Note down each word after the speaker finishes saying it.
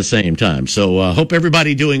the same time. So hope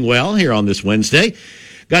everybody doing well here on this Wednesday.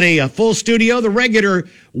 Got a full studio, the regular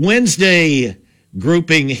Wednesday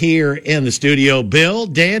grouping here in the studio. Bill,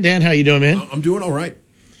 Dan, how you doing, man? I'm doing all right.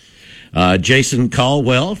 Jason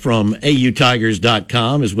Caldwell from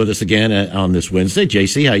AUTigers.com is with us again on this Wednesday.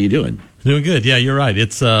 JC, how you doing? Doing good. Yeah, you're right.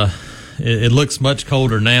 It's it looks much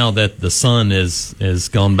colder now that the sun is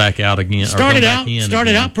gone back out again. Started out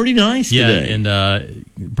pretty nice today. And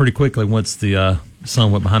pretty quickly once the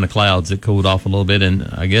sun went behind the clouds, it cooled off a little bit. And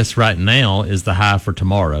I guess right now is the high for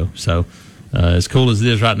tomorrow. So as cool as it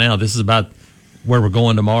is right now, this is about where we're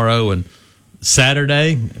going tomorrow. And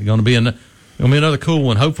Saturday going to be another cool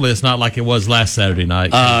one. Hopefully, it's not like it was last Saturday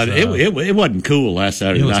night. It wasn't cool last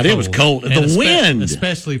Saturday night. It was cold. The wind,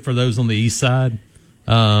 especially for those on the east side.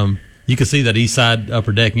 You could see that east side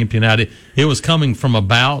upper deck emptying out. It was coming from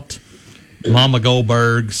about Mama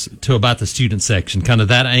Goldberg's to about the student section, kind of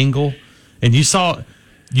that angle. And you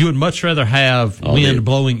would much rather have wind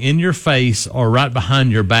blowing in your face or right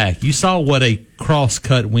behind your back. You saw what a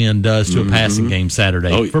cross-cut wind does to a passing game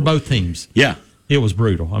Saturday for both teams. Yeah. It was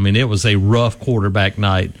brutal. I mean, it was a rough quarterback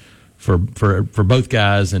night for both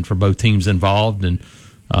guys and for both teams involved, and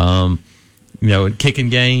kicking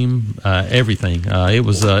game, everything. It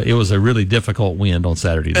was a really difficult win on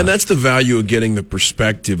Saturday night. And that's the value of getting the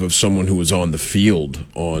perspective of someone who was on the field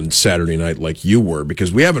on Saturday night, like you were,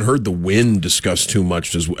 because we haven't heard the win discussed too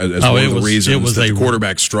much as one of the reasons that the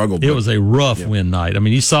quarterback struggled. It was a rough win night. I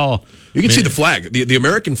mean, you can see the flag, the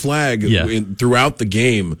American flag throughout the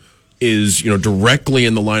game. Is directly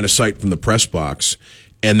in the line of sight from the press box,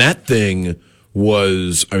 and that thing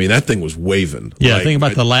was waving. Yeah, think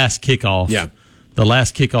about the last kickoff. Yeah, the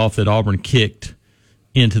last kickoff that Auburn kicked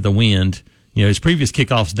into the wind. His previous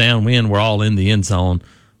kickoffs downwind were all in the end zone.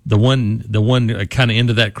 The one kind of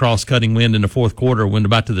into that cross-cutting wind in the fourth quarter went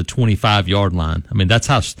about to the 25-yard line. I mean, that's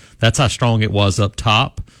how strong it was up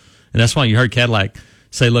top, and that's why you heard Cadillac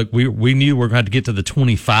say, "Look, we knew we were going to get to the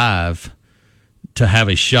 25." To have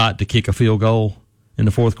a shot to kick a field goal in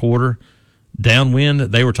the fourth quarter. Downwind,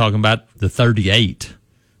 they were talking about the 38.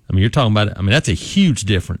 I mean, that's a huge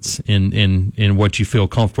difference in what you feel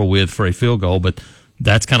comfortable with for a field goal, but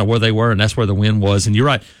that's kind of where they were, and that's where the wind was. And you're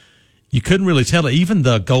right, you couldn't really tell it. Even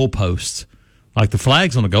the goalposts, like the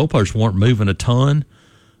flags on the goalposts weren't moving a ton,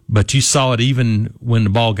 but you saw it even when the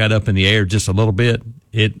ball got up in the air just a little bit.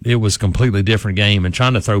 It was a completely different game, and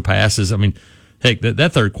trying to throw passes, I mean, heck,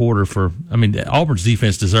 that third quarter Auburn's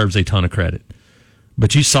defense deserves a ton of credit.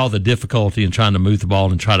 But you saw the difficulty in trying to move the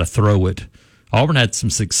ball and try to throw it. Auburn had some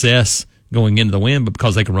success going into the win, but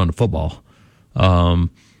because they could run the football.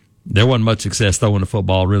 There wasn't much success throwing the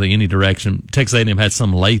football really any direction. Texas A&M had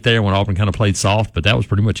some late there when Auburn kind of played soft, but that was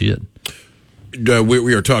pretty much it.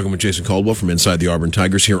 We are talking with Jason Caldwell from Inside the Auburn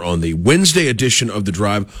Tigers here on the Wednesday edition of The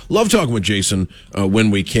Drive. Love talking with Jason when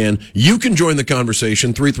we can. You can join the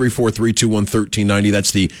conversation, 334-321-1390.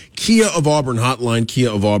 That's the Kia of Auburn hotline, Kia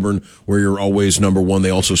of Auburn, where you're always number one. They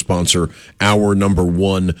also sponsor our number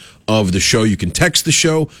one of the show. You can text the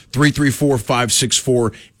show,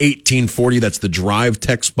 334-564-1840. That's the Drive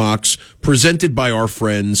text box presented by our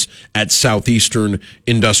friends at Southeastern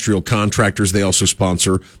Industrial Contractors. They also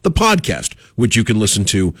sponsor the podcast, which you can listen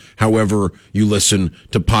to however you listen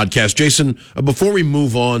to podcasts. Jason, before we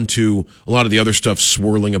move on to a lot of the other stuff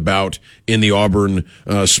swirling about in the Auburn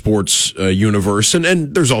sports universe,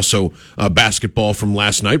 and there's also basketball from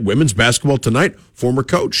last night, women's basketball tonight, former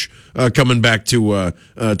coach coming back to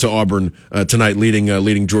Auburn tonight,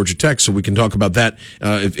 leading Georgia Tech. So we can talk about that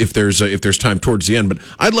if there's time towards the end. But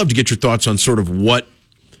I'd love to get your thoughts on sort of what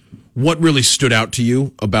really stood out to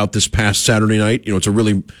you about this past Saturday night.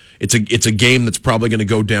 It's a game that's probably going to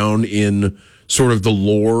go down in sort of the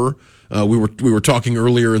lore. We were talking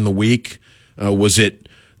earlier in the week. Was it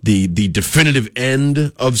the definitive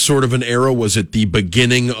end of sort of an era? Was it the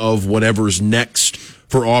beginning of whatever's next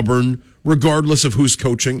for Auburn, regardless of who's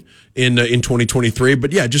coaching in 2023?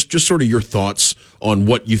 But yeah, just sort of your thoughts on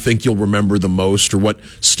what you think you'll remember the most, or what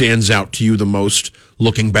stands out to you the most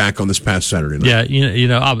looking back on this past Saturday night.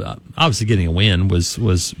 Yeah, obviously getting a win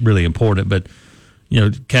was really important, but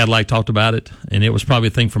Cadillac talked about it, and it was probably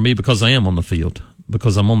a thing for me because I am on the field.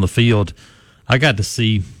 Because I'm on the field, I got to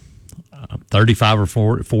see 35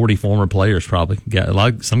 or 40 former players probably.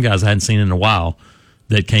 Some guys I hadn't seen in a while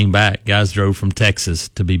that came back. Guys drove from Texas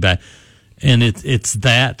to be back. And it's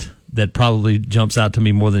that probably jumps out to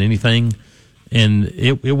me more than anything. And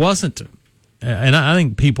it wasn't, and I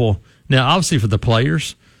think people, now obviously for the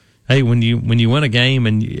players, hey, when you win a game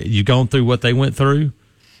and you've gone through what they went through,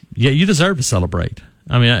 yeah, you deserve to celebrate.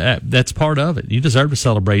 I mean, that's part of it. You deserve to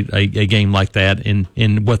celebrate a game like that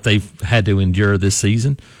in what they've had to endure this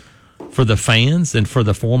season. For the fans and for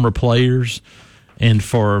the former players and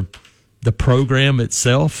for the program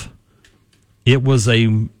itself, it was a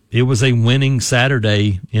winning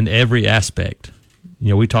Saturday in every aspect.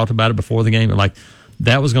 We talked about it before the game. Like,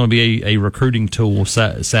 that was going to be a recruiting tool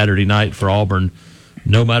Saturday night for Auburn,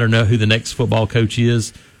 no matter who the next football coach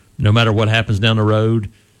is, no matter what happens down the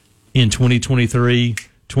road in 2023,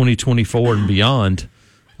 2024, and beyond.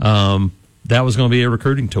 That was going to be a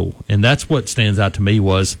recruiting tool. And that's what stands out to me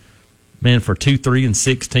was, man, for 2, 3, and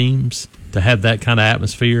 6 teams to have that kind of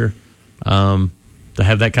atmosphere, before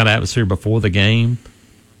the game,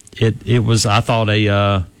 it was, I thought,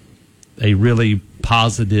 a really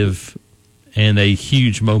positive and a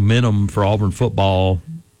huge momentum for Auburn football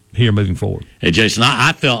here moving forward. Hey, Jason,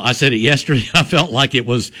 I said it yesterday, I felt like it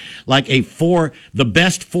was like the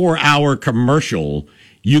best 4-hour commercial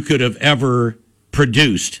you could have ever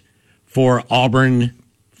produced for Auburn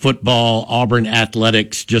football, Auburn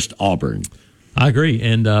athletics, just Auburn. I agree.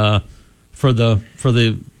 And for the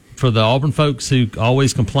Auburn folks who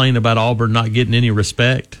always complain about Auburn not getting any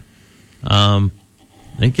respect, I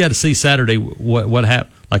think you got to see Saturday what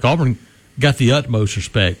happened. Like, Auburn got the utmost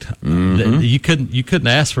respect. Mm-hmm. You couldn't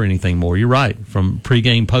ask for anything more. You're right. From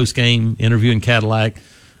pregame, postgame, interviewing Cadillac,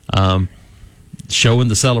 showing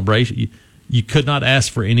the celebration, you could not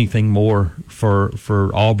ask for anything more for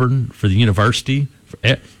Auburn, for the university.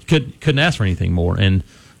 Couldn't ask for anything more. And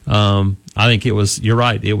I think it was. You're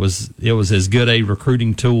right. It was as good a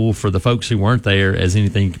recruiting tool for the folks who weren't there as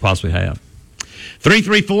anything you could possibly have.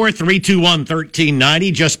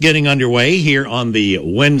 334-321-1390, just getting underway here on the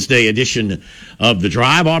Wednesday edition of The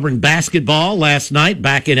Drive. Auburn basketball last night,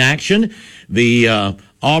 back in action. The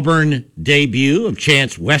Auburn debut of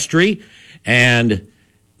Chance Westry and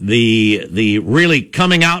the really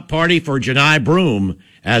coming out party for Janai Broome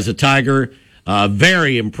as a Tiger.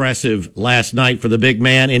 Very impressive last night for the big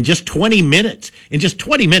man in just 20 minutes.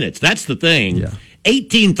 That's the thing. Yeah.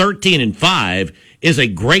 18, 13, and 5 is a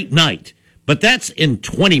great night. But that's in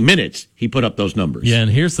 20 minutes he put up those numbers. Yeah, and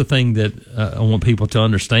here's the thing that I want people to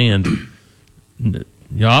understand.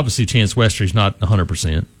 Obviously Chance Westry's not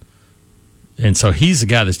 100%. And so he's a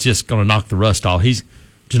guy that's just going to knock the rust off.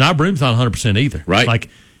 Janai Broome's not 100% either. Right. Like,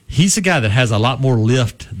 he's a guy that has a lot more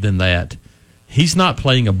lift than that. He's not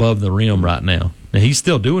playing above the rim right now. Now, he's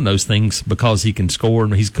still doing those things because he can score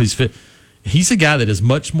and he's fit. He's a guy that is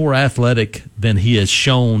much more athletic than he has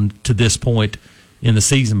shown to this point in the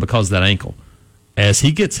season because of that ankle. As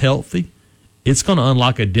he gets healthy, it's going to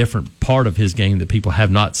unlock a different part of his game that people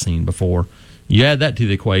have not seen before. You add that to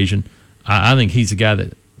the equation, I think he's a guy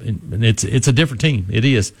that it's a different team. It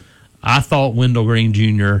is. I thought Wendell Green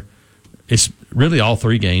Jr., it's really all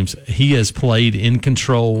 3 games, he has played in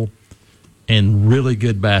control and really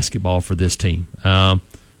good basketball for this team.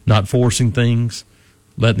 Not forcing things,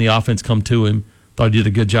 letting the offense come to him. Thought he did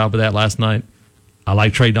a good job of that last night. I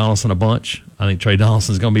like Trey Donaldson a bunch. I think Trey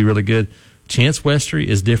Donaldson's going to be really good. Chance Westry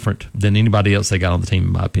is different than anybody else they got on the team,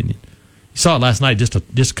 in my opinion. You saw it last night just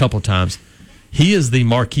a couple of times. He is the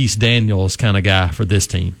Marquise Daniels kind of guy for this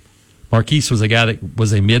team. Marquise was a guy that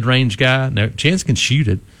was a mid-range guy. Now, Chance can shoot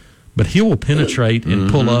it, but he will penetrate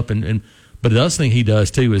and pull up. But the other thing he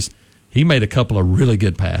does, too, is he made a couple of really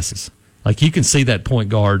good passes. Like, you can see that point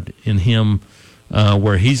guard in him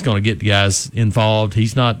where he's going to get the guys involved.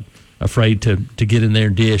 He's not afraid to get in there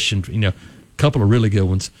and dish, and a couple of really good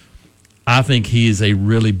ones. I think he is a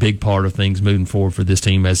really big part of things moving forward for this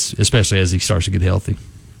team, especially as he starts to get healthy.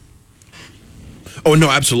 Oh,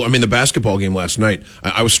 no, absolutely. I mean, the basketball game last night,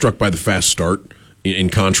 I was struck by the fast start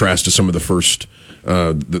in contrast to some of the first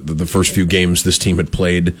few games this team had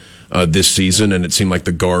played this season, and it seemed like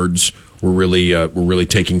the guards were really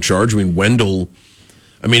taking charge. I mean, Wendell,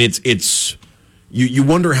 it's you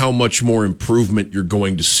wonder how much more improvement you're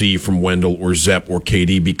going to see from Wendell or Zepp or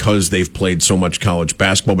KD because they've played so much college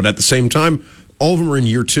basketball. But at the same time, all of them are in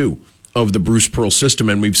year 2 of the Bruce Pearl system,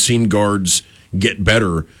 and we've seen guards get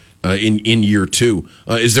better in year 2.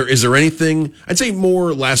 Is there anything? I'd say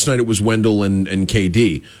more last night it was Wendell and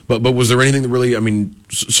KD. But was there anything that really? I mean,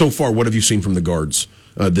 so far, what have you seen from the guards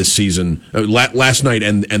this season? Last night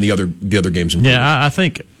and the other games. Yeah, I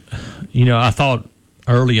think I thought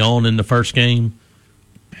early on in the first game.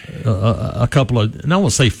 A couple of, and I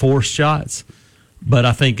won't say forced shots, but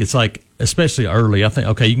I think it's like, especially early, I think,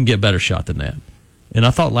 okay, you can get a better shot than that. And I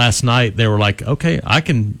thought last night they were like, okay, I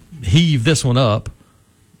can heave this one up,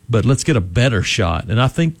 but let's get a better shot. And I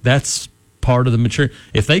think that's part of the maturity.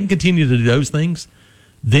 If they can continue to do those things,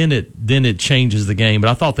 then it changes the game. But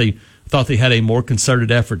I thought thought they had a more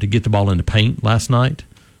concerted effort to get the ball in the paint last night.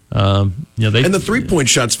 And the 3-point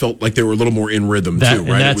shots felt like they were a little more in rhythm too, right?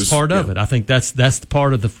 And that's part of it. I think that's the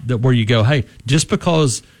part of the where you go, hey, just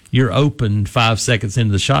because you're open 5 seconds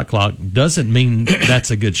into the shot clock doesn't mean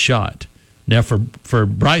that's a good shot. Now, for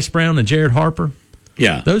Bryce Brown and Jared Harper,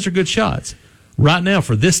 those are good shots. Right now,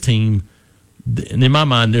 for this team, and in my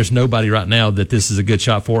mind, there's nobody right now that this is a good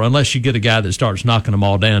shot for, unless you get a guy that starts knocking them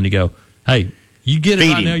all down. You go, hey, you get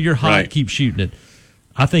it right now, you're hot, right. Keep shooting it.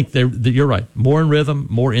 I think you're right. More in rhythm,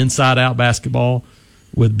 more inside-out basketball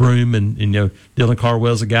with Broome, and Dylan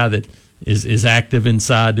Cardwell's a guy that is active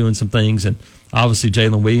inside doing some things, and obviously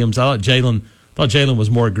Jalen Williams. I thought Jalen was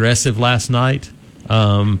more aggressive last night,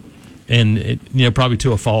 and probably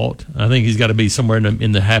to a fault. I think he's got to be somewhere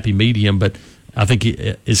in the happy medium, but I think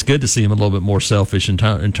it's good to see him a little bit more selfish in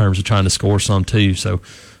terms of trying to score some too. So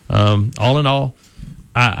all in all,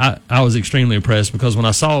 I was extremely impressed, because when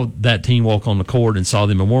I saw that team walk on the court and saw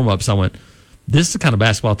them in warm-ups, I went, this is the kind of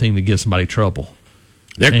basketball team that gives somebody trouble.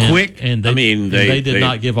 They're quick. And they did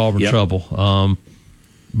not give Auburn trouble,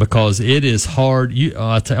 because it is hard.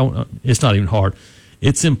 It's not even hard.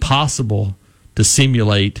 It's impossible to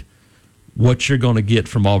simulate what you're going to get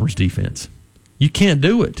from Auburn's defense. You can't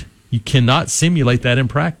do it. You cannot simulate that in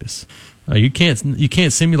practice. You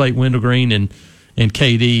can't simulate Wendell Green and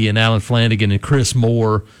KD and Alan Flanagan and Chris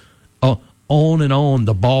Moore, on and on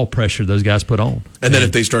the ball pressure those guys put on. And then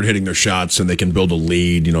if they start hitting their shots and they can build a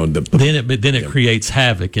lead, then it creates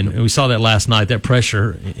havoc. And we saw that last night. That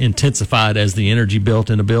pressure intensified as the energy built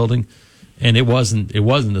in the building, and it wasn't a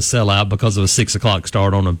sellout because of a 6 o'clock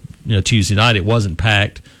start on a Tuesday night. It wasn't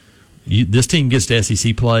packed. This team gets to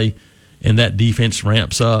SEC play, and that defense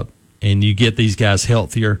ramps up, and you get these guys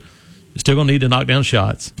healthier. You're still going to need to knock down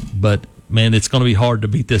shots, but man, it's going to be hard to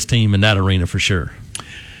beat this team in that arena for sure.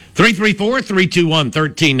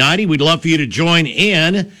 334-321-1390. We'd love for you to join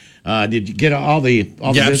in. Did you get all the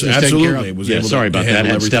business absolutely. taken care of? Sorry about that. I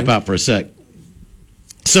had to step out for a sec.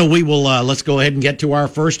 So we will let's go ahead and get to our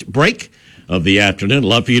first break of the afternoon.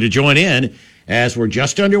 Love for you to join in as we're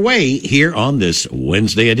just underway here on this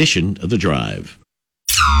Wednesday edition of The Drive.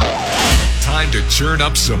 Time to churn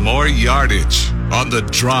up some more yardage on The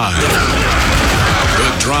Drive.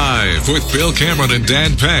 The Drive with Bill Cameron and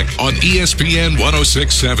Dan Peck on ESPN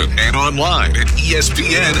 106.7 and online at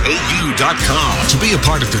ESPNAU.com. To be a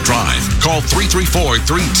part of The Drive, call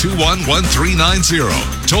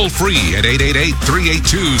 334-321-1390. Toll free at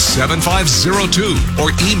 888-382-7502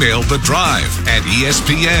 or email The Drive at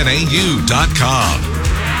ESPNAU.com.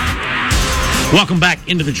 Welcome back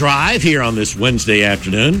into The Drive here on this Wednesday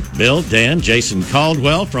afternoon. Bill, Dan, Jason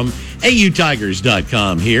Caldwell from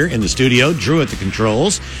AUTigers.com here in the studio. Drew at the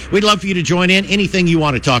controls. We'd love for you to join in. Anything you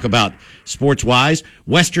want to talk about sports-wise.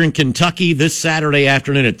 Western Kentucky this Saturday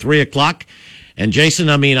afternoon at 3 o'clock. And Jason,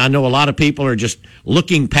 I know a lot of people are just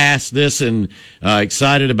looking past this and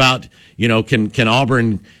excited about, can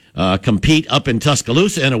Auburn compete up in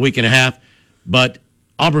Tuscaloosa in a week and a half. But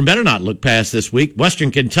Auburn better not look past this week. Western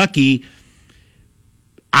Kentucky,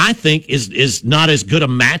 I think, is not as good a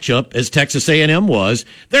matchup as Texas A&M was.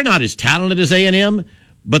 They're not as talented as A&M,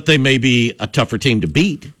 but they may be a tougher team to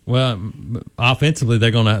beat. Well, offensively,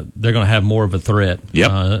 they're gonna have more of a threat.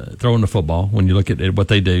 Throwing the football when you look at what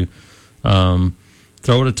they do,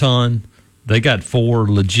 throw it a ton. They got 4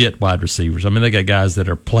 legit wide receivers. They got guys that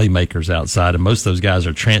are playmakers outside, and most of those guys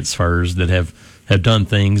are transfers that have done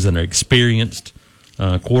things and are experienced.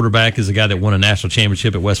 Quarterback is a guy that won a national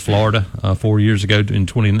championship at West Florida 4 years ago in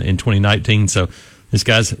 2019. So this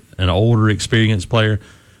guy's an older, experienced player.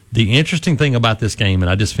 The interesting thing about this game, and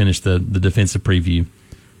I just finished the defensive preview,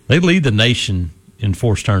 they lead the nation in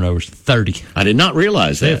forced turnovers, 30. I did not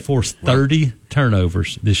realize that. They have forced 30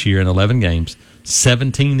 turnovers this year in 11 games,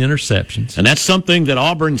 17 interceptions. And that's something that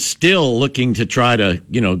Auburn's still looking to try to,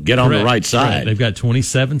 get on the right side. Correct. They've got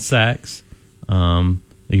 27 sacks.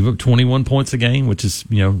 They give up 21 points a game, which is,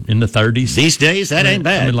 in the 30s. These days, that ain't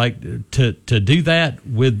bad. To do that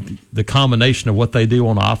with the combination of what they do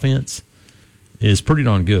on offense is pretty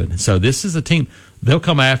darn good. So this is a team, they'll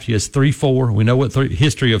come after you as 3-4. We know what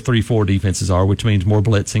history of 3-4 defenses are, which means more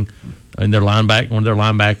blitzing. And one of their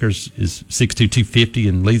linebackers is 6'2", 250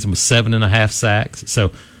 and leads them with 7.5 sacks.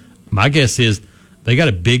 So my guess is they got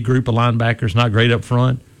a big group of linebackers, not great up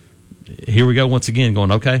front. Here we go once again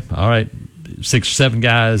going, okay, all right, 6 or 7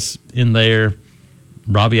 guys in there.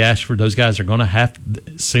 Robbie Ashford, those guys are going to have,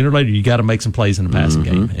 sooner or later, you got to make some plays in the passing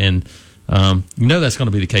game. And that's going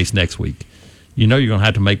to be the case next week. You're going to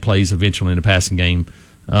have to make plays eventually in the passing game,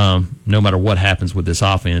 no matter what happens with this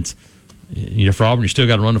offense. For Auburn, you still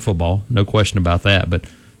got to run the football, no question about that. But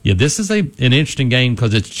yeah, this is an interesting game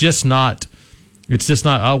because it's just not.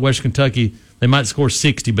 West Kentucky. They might score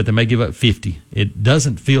 60, but they may give up 50. It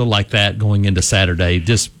doesn't feel like that going into Saturday,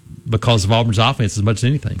 just because of Auburn's offense as much as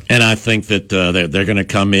anything. And I think that they're going to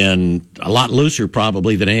come in a lot looser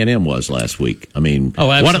probably than A&M was last week. I mean,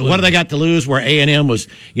 what do they got to lose where A&M was,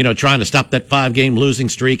 trying to stop that 5-game losing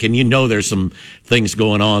streak, and there's some things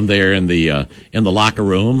going on there in the locker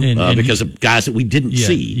room because of guys that we didn't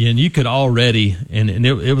see. Yeah, and you could already, and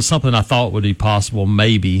it was something I thought would be possible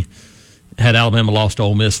maybe had Alabama lost to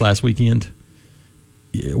Ole Miss last weekend.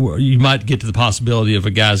 You might get to the possibility of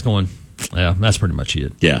a guy's going, yeah, that's pretty much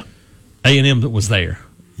it. Yeah. A&M was there.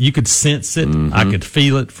 You could sense it. Mm-hmm. I could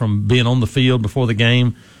feel it from being on the field before the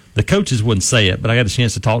game. The coaches wouldn't say it, but I got a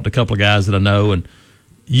chance to talk to a couple of guys that I know, and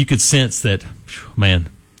you could sense that, man,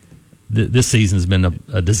 this season has been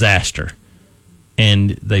a disaster.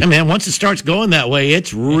 And once it starts going that way,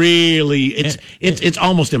 it's really it's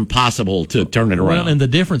almost impossible to turn it around. Well, and the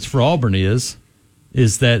difference for Auburn is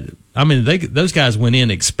that those guys went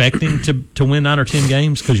in expecting to win 9 or 10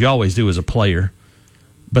 games because you always do as a player,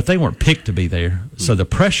 but they weren't picked to be there, so the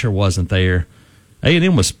pressure wasn't there.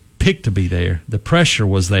 A&M was picked to be there. The pressure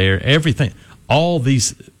was there. Everything, all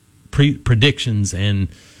these predictions and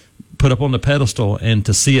put up on the pedestal, and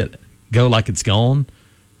to see it go like it's gone,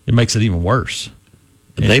 it makes it even worse.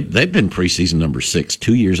 They've been preseason number 6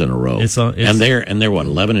 2 years in a row, and they're what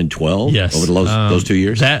 11 and 12 yes, over those 2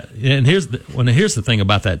 years. Here's the thing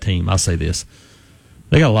about that team. I'll say this: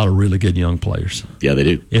 they got a lot of really good young players. Yeah, they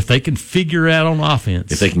do. If they can figure it out on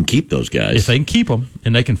offense, if they can keep those guys, if they can keep them,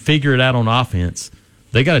 and they can figure it out on offense,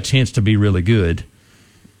 they got a chance to be really good.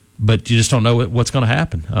 But you just don't know what's going to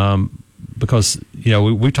happen because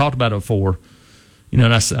we talked about it before.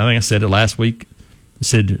 And I think I said it last week. I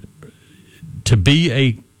said, to be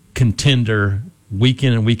a contender week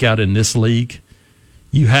in and week out in this league,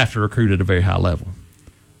 you have to recruit at a very high level.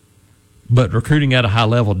 But recruiting at a high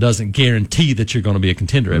level doesn't guarantee that you're going to be a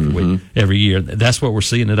contender every week, every year. That's what we're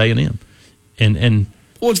seeing at A&M. And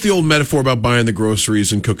well, it's the old metaphor about buying the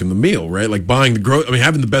groceries and cooking the meal, right? Like buying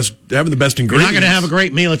having the best ingredients. You're not going to have a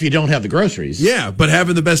great meal if you don't have the groceries. Yeah, but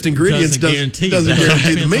having the best ingredients doesn't guarantee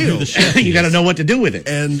the meal. You got to know what to do with it.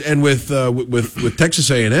 And with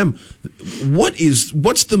Texas A&M,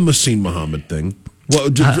 what's the Masin Muhammad thing?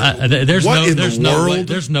 Well, there's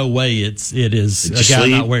no way it is a guy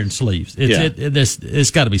not wearing sleeves.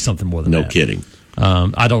 It's got to be something more than that. No kidding.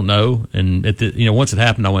 I don't know. And once it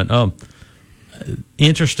happened, I went, oh,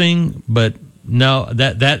 interesting, but no,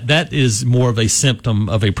 that is more of a symptom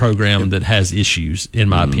of a program that has issues, in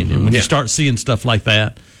my opinion. When you start seeing stuff like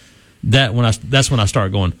that, that's when I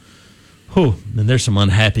start going, whew, and there's some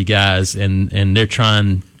unhappy guys, and they're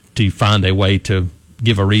trying to find a way to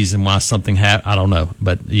give a reason why something happened. I don't know,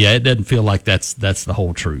 but yeah, it doesn't feel like that's the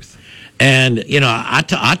whole truth. And I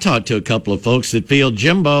talked to a couple of folks that feel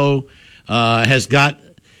Jimbo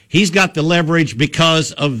he's got the leverage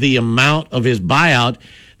because of the amount of his buyout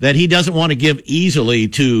that he doesn't want to give easily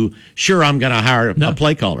to, sure, I'm going to hire a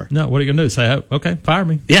play caller. No, what are you going to do? Say, okay, fire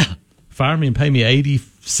me. Yeah. Fire me and pay me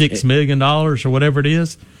 $86 million or whatever it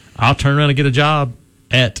is. I'll turn around and get a job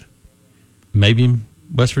at maybe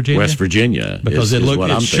West Virginia. West Virginia. Because it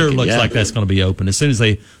sure looks like that's going to be open. As soon as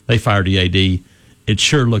they fire the AD, it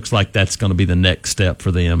sure looks like that's going to be the next step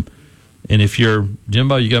for them. And if you're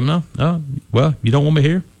Jimbo, you go, no, well, you don't want me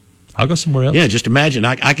here? I'll go somewhere else. Yeah, just imagine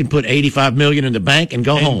I can put $85 million in the bank and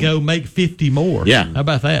go home. And go make 50 more. Yeah. How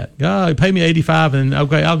about that? Pay me 85 and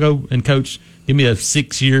okay, I'll go and coach. Give me a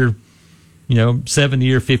 6-year,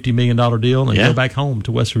 7-year, $50 million deal and go back home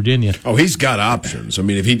to West Virginia. Oh, he's got options. I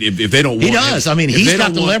mean, if they don't want he does. him, he's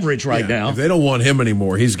got the leverage right now. If they don't want him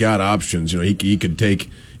anymore, he's got options. He could take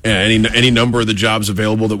any number of the jobs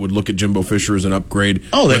available that would look at Jimbo Fisher as an upgrade.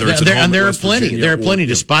 Oh, there are plenty. There are plenty,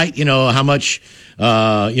 despite how much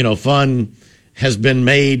fun has been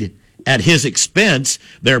made at his expense.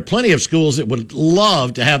 There are plenty of schools that would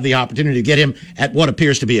love to have the opportunity to get him at what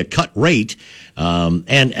appears to be a cut rate, and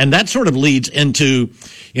that sort of leads into,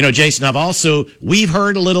 Jason. We've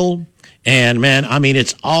heard a little. And, man,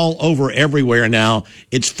 it's all over everywhere now.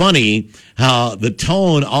 It's funny how the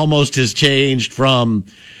tone almost has changed from,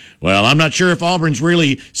 well, I'm not sure if Auburn's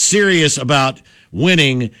really serious about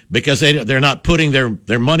winning because they're not putting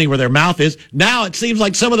their money where their mouth is. Now it seems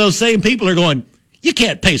like some of those same people are going, you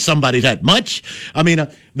can't pay somebody that much.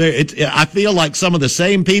 I feel like some of the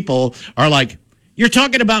same people are like, you're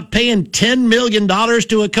talking about paying $10 million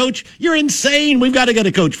to a coach? You're insane. We've got to get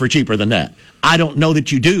a coach for cheaper than that. I don't know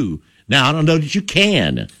that you do. Now, I don't know that you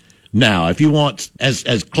can. Now, if you want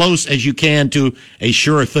as close as you can to a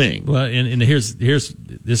sure thing. Well, and here's this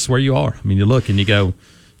is where you are. You look and you go,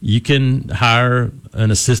 you can hire an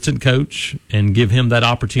assistant coach and give him that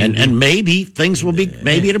opportunity. And maybe things will be,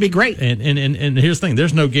 it'll be great. And here's the thing.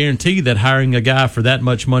 There's no guarantee that hiring a guy for that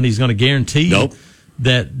much money is going to guarantee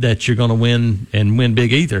that you're going to win and win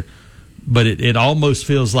big either. But it almost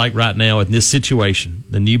feels like right now in this situation,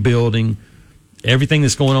 the new building, everything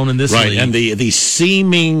that's going on in this league. And the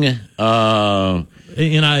seeming coming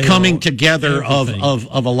together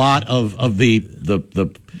of a lot of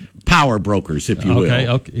the power brokers, if you will.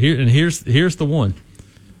 Okay. Here's the one.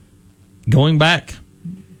 Going back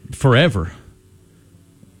forever,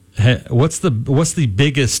 what's the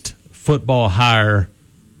biggest football hire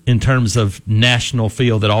in terms of national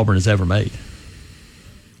field that Auburn has ever made?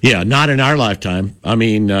 Yeah, not in our lifetime. I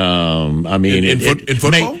mean, in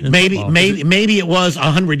football, maybe it was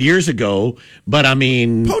 100 years ago, but I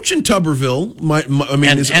mean, Poach in Tuberville.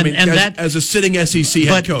 As a sitting SEC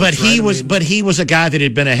head coach, but he was a guy that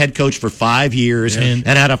had been a head coach for 5 years and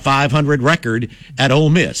had a 500 record at Ole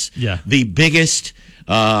Miss. Yeah, the biggest.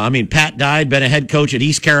 Pat Dye had been a head coach at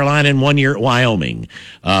East Carolina and 1 year at Wyoming.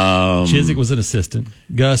 Chiswick was an assistant.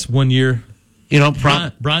 Gus 1 year.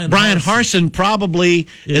 Brian Harsin probably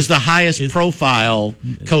is the highest profile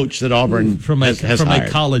coach that Auburn has hired. A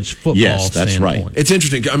college football that's standpoint. right. It's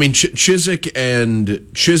interesting. I mean, Chiswick and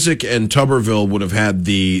Tuberville would have had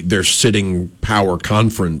their sitting power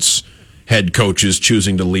conference head coaches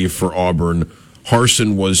choosing to leave for Auburn.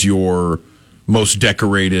 Harsin was your most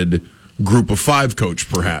decorated Group of 5 coach,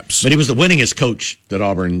 perhaps. But he was the winningest coach that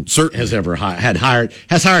Auburn has ever hired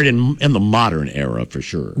in the modern era, for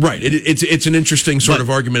sure. Right. It's an interesting sort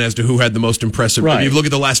of argument as to who had the most impressive. Right. If you look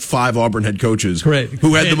at the last 5 Auburn head coaches, correct,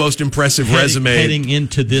 who had the most impressive resume heading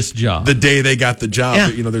into this job, the day they got the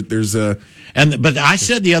job. Yeah. There's a. But I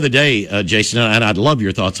said the other day, Jason, and I'd love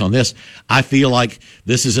your thoughts on this. I feel like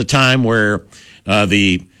this is a time where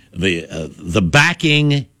the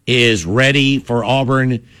backing is ready for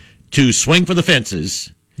Auburn to swing for the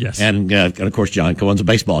fences. Yes. And of course, John Cohen's a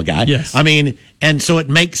baseball guy. Yes. I mean, and so it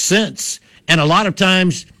makes sense. And a lot of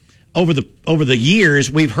times over the years,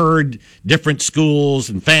 we've heard different schools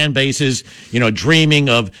and fan bases, dreaming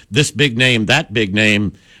of this big name, that big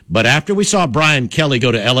name. But after we saw Brian Kelly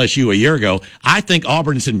go to LSU a year ago, I think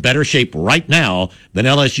Auburn's in better shape right now than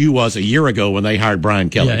LSU was a year ago when they hired Brian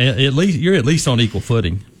Kelly. Yeah, you're at least on equal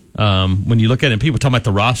footing. When you look at it, and people talking about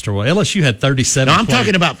the roster. Well, LSU had 37. No, I'm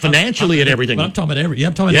talking about financially and everything. But I'm talking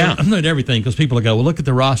about everything because people go, well, look at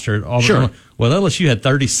the roster. Sure. Well, LSU had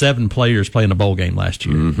 37 players playing a bowl game last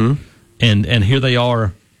year, and here they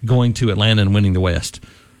are going to Atlanta and winning the West.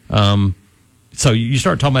 So you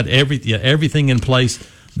start talking about everything in place.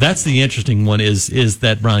 That's the interesting one is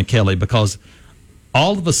that Brian Kelly, because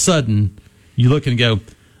all of a sudden you look and go,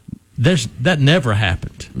 that never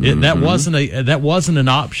happened. That wasn't an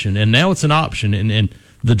option, and now it's an option. And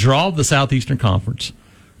the draw of the Southeastern Conference,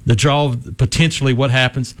 the draw of potentially what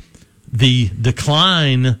happens, the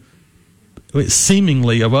decline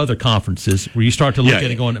seemingly of other conferences, where you start to look at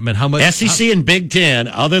it going, man, how much SEC and Big Ten.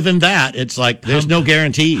 Other than that, it's like there's no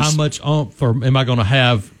guarantees. How much am I going to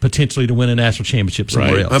have potentially to win a national championship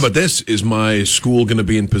somewhere else? How about this? Is my school going to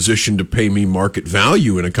be in position to pay me market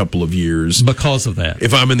value in a couple of years because of that?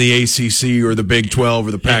 If I'm in the ACC or the Big 12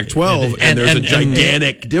 or the Pac-12, and there's a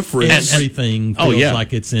gigantic difference. Everything feels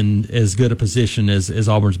like it's in as good a position as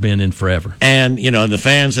Auburn's been in forever. And the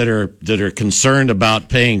fans that are concerned about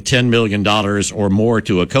paying $10 million or more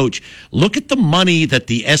to a coach, look at the money that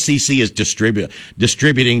the SEC is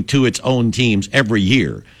distributing to its own teams every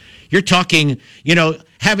year. You're talking,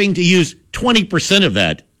 having to use 20% of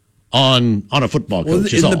that on a football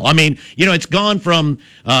coach is all. It's gone from,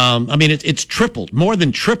 it's tripled, more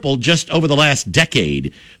than tripled just over the last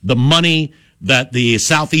decade, the money that the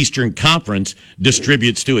Southeastern Conference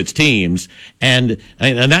distributes to its teams. And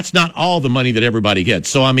that's not all the money that everybody gets.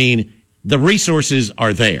 So, the resources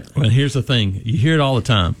are there. Well, here's the thing. You hear it all the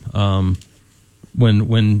time.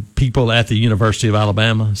 When people at the University of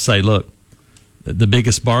Alabama say, look, the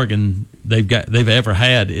biggest bargain they've ever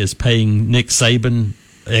had is paying Nick Saban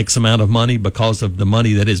X amount of money because of the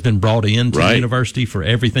money that has been brought into the university for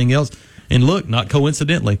everything else. And look, not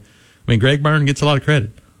coincidentally, Greg Byrne gets a lot of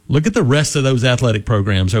credit. Look at the rest of those athletic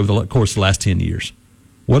programs over the course of the last 10 years.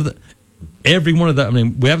 Every one of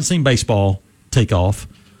them, we haven't seen baseball take off.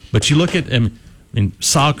 But you look at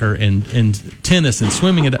soccer and tennis and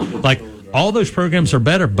swimming, and like all those programs are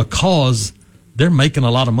better because they're making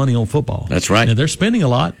a lot of money on football. That's right. And they're spending a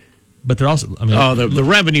lot, but they're also. The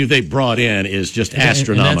revenue they brought in is just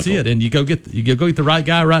astronomical. And that's it. And you go get the right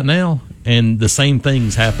guy right now, and the same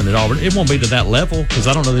things happen at Auburn. It won't be to that level because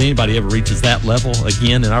I don't know that anybody ever reaches that level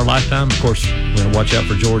again in our lifetime. Of course, we're going to watch out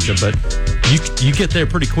for Georgia, but you get there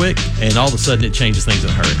pretty quick, and all of a sudden it changes things in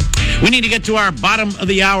a hurry. We need to get to our bottom of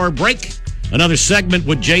the hour break. Another segment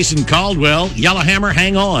with Jason Caldwell. Yellowhammer,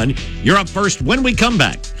 hang on. You're up first when we come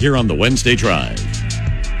back here on the Wednesday Drive.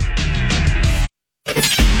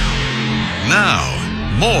 Now,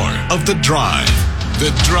 more of The Drive.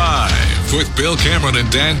 The Drive with Bill Cameron and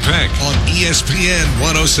Dan Peck on ESPN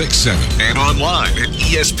 106.7 and online at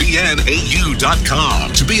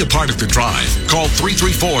ESPNAU.com. To be a part of The Drive, call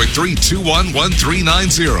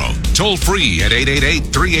 334-321-1390. Toll free at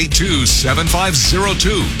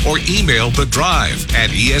 888-382-7502 or email The Drive at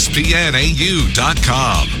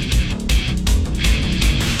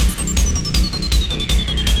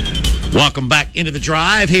ESPNAU.com. Welcome back into The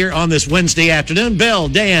Drive here on this Wednesday afternoon. Bill,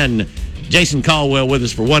 Dan, Jason Caldwell with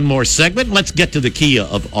us for one more segment. Let's get to the Kia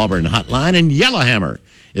of Auburn hotline, and Yellowhammer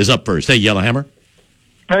is up first. Hey, Yellowhammer.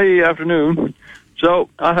 Hey, afternoon. So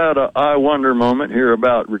I had a I wonder moment here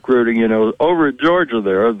about recruiting. You know, over at Georgia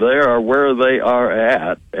they are where they are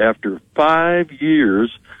at after 5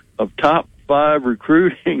 years of top 5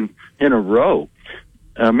 recruiting in a row.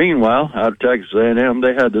 Meanwhile, out of Texas A&M,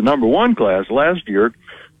 they had the number 1 class last year,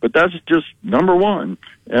 but that's just number 1.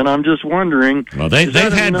 And I'm just wondering. Well, they've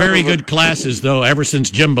had very good classes, though, ever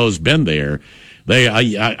since Jimbo's been there.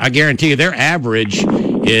 I guarantee you their average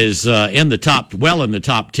is in the top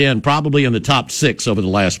 10, probably in the top 6 over the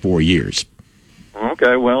last 4 years.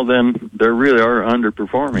 Okay, well, then they really are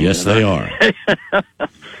underperforming. Yes, they are.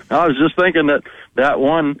 I was just thinking that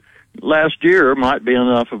one last year might be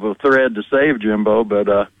enough of a thread to save Jimbo, but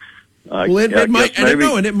it might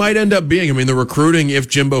end up being. I mean, the recruiting, if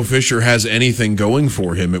Jimbo Fisher has anything going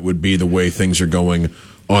for him, it would be the way things are going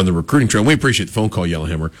on the recruiting trail. We appreciate the phone call,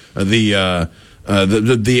 Yellowhammer. And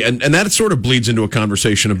that sort of bleeds into a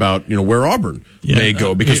conversation about where Auburn may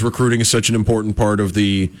go, because recruiting is such an important part of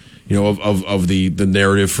the of the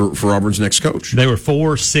narrative for Auburn's next coach. They were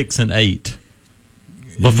 4, 6, and 8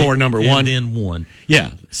 before number 1, and then 1.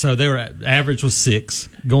 Yeah, so their average was 6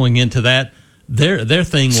 going into that. Their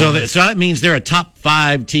thing was so that means they're a top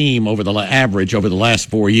 5 team over the average over the last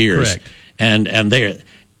 4 years. Correct. And here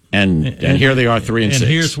they are 3 and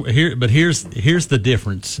 6. But here's the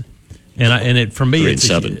difference. For me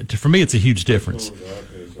it's a huge difference.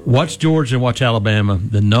 Watch Georgia and watch Alabama.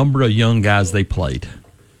 The number of young guys they played,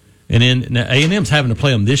 and then A&M's having to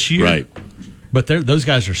play them this year, right? But those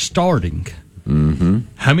guys are starting. Mm-hmm.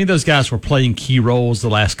 How many of those guys were playing key roles the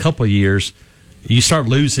last couple of years? You start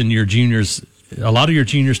losing your juniors. A lot of your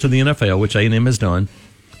juniors to the NFL, which A&M has done,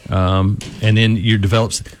 and then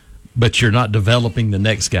but you're not developing the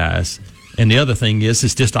next guys. And the other thing is,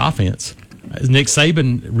 it's just offense. As Nick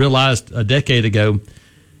Saban realized a decade ago,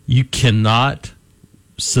 you cannot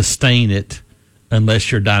sustain it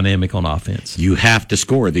unless you're dynamic on offense. You have to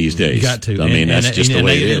score these days. You got to. I mean, that's just the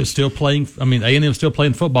way it is. A&M still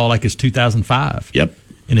playing football like it's 2005. Yep.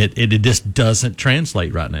 And it just doesn't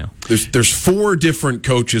translate right now. There's 4 different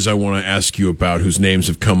coaches I want to ask you about whose names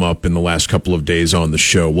have come up in the last couple of days on the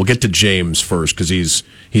show. We'll get to James first because he's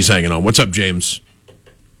hanging on. What's up, James?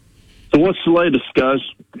 So what's the latest, guys?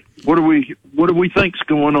 What do we think's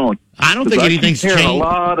going on? I don't think anything's changed. A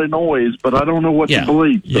lot of noise, but I don't know what to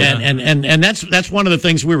believe. Yeah, and that's one of the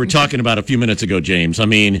things we were talking about a few minutes ago, James. I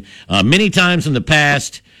mean, many times in the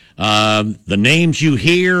past, the names you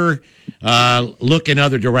hear look in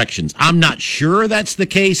other directions. I'm not sure that's the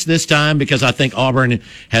case this time because I think Auburn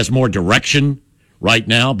has more direction right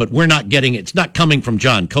now, but we're not getting it's not coming from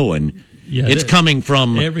John Cohen. Yeah, it's coming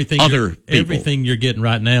from other people. Everything you're getting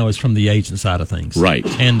right now is from the agent side of things. Right.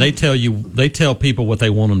 And they tell people what they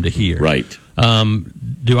want them to hear. Right.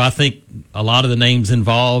 Do I think a lot of the names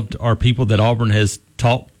involved are people that Auburn has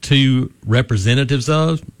talked to representatives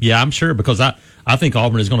of? Yeah, I'm sure, because I think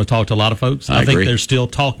Auburn is going to talk to a lot of folks. I think they're still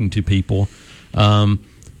talking to people. Don't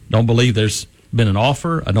believe there's been an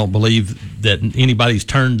offer. I don't believe that anybody's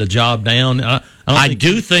turned the job down. I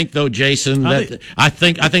do think, though, Jason, I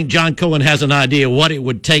think John Cohen has an idea what it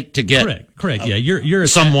would take to get correct. Yeah, you're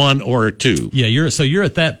someone or two. Yeah, you're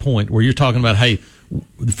at that point where you're talking about, hey,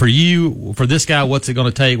 for this guy, what's it going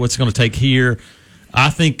to take? What's it going to take here? I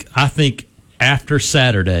think after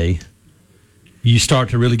Saturday, you start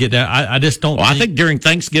to really get down. I just don't. I think during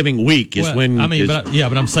Thanksgiving week is when. I mean, but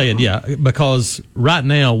I'm saying, because right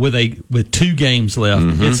now with 2 games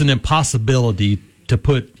left, it's an impossibility to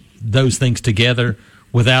put those things together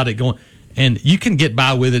without it going. And you can get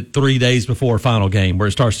by with it 3 days before a final game where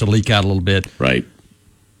it starts to leak out a little bit. Right.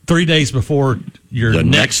 3 days before your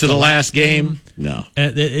next to the last game. No,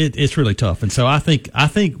 it's really tough. And so I think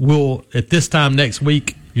we'll at this time next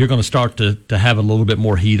week, you're going to start to have a little bit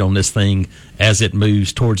more heat on this thing as it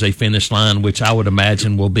moves towards a finish line, which I would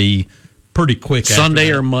imagine will be pretty quick. Sunday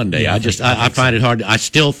after or Monday. Yeah, I find it hard. I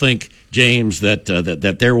still think, James, that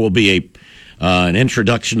there will be an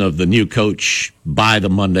introduction of the new coach by the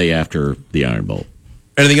Monday after the Iron Bowl.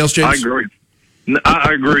 Anything else, James? I agree.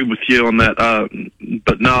 I agree with you on that.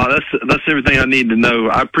 But no, that's everything I need to know.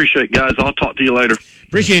 I appreciate it, guys. I'll talk to you later.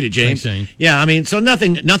 Appreciate it, James. Thanks, James. Yeah, I mean, so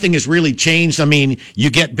nothing has really changed. I mean, you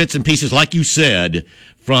get bits and pieces, like you said,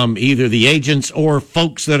 from either the agents or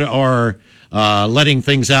folks that are letting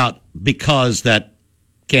things out because that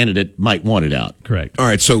candidate might want it out. Correct. All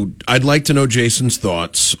right, so I'd like to know Jason's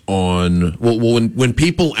thoughts on when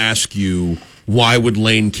people ask you, why would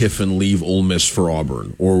Lane Kiffin leave Ole Miss for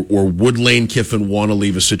Auburn, or would Lane Kiffin want to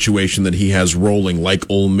leave a situation that he has rolling like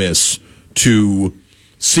Ole Miss to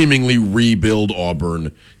seemingly rebuild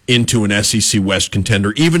Auburn into an SEC West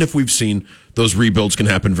contender, even if we've seen those rebuilds can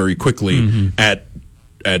happen very quickly at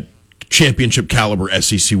championship caliber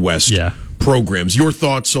SEC West programs. Your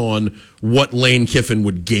thoughts on what Lane Kiffin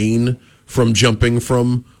would gain from jumping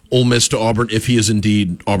from Ole Miss to Auburn if he is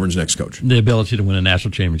indeed Auburn's next coach? The ability to win a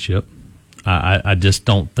national championship. I just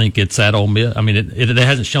don't think it's at Ole Miss. I mean, it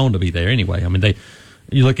hasn't shown to be there anyway. I mean,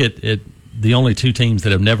 you look at the only two teams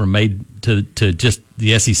that have never made to just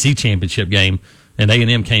the SEC championship game, and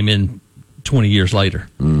A&M came in 20 years later.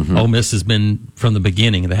 Mm-hmm. Ole Miss has been from the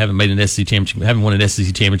beginning. They haven't made an SEC championship. Haven't won an SEC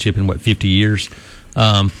championship in 50 years.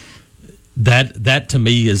 That to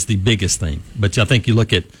me is the biggest thing. But I think you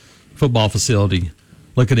look at football facility,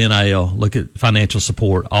 look at NIL, look at financial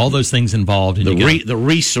support, all those things involved. And the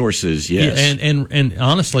resources, yes. Yeah, and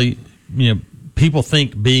honestly, people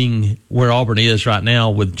think being where Auburn is right now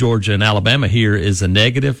with Georgia and Alabama here is a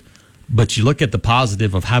negative. But you look at the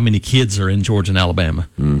positive of how many kids are in Georgia and Alabama,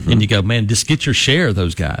 and you go, man, just get your share of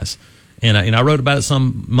those guys. And I wrote about it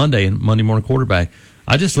some Monday Morning Quarterback.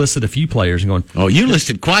 I just listed a few players and going, oh, you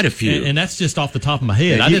listed quite a few, and that's just off the top of my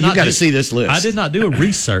head. Yeah, you got to see this list. I did not do a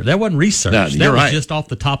research. That wasn't research. No, that was right. just off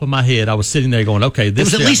the top of my head. I was sitting there going, okay,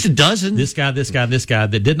 this was at least a dozen. This guy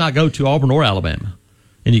that did not go to Auburn or Alabama.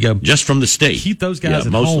 And you go, just from the state. Keep those guys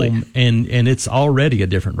at home, and it's already a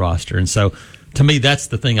different roster. And so, to me, that's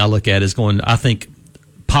the thing I look at is going, I think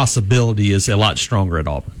possibility is a lot stronger at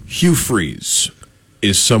Auburn. Hugh Freeze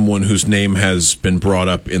is someone whose name has been brought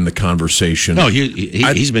up in the conversation. No,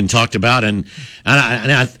 he's been talked about, and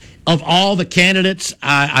of all the candidates,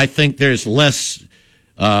 I think there's less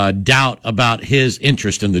doubt about his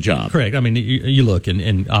interest in the job. Correct. I mean, you look,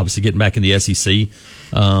 and obviously getting back in the SEC,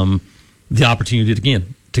 the opportunity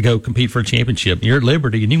again to go compete for a championship. You're at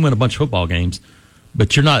Liberty, and you win a bunch of football games.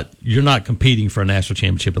 But you're not competing for a national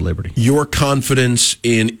championship at Liberty. Your confidence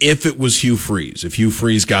in, if it was Hugh Freeze, if Hugh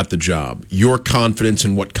Freeze got the job, your confidence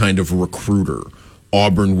in what kind of recruiter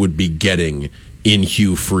Auburn would be getting in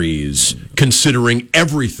Hugh Freeze, considering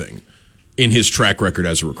everything in his track record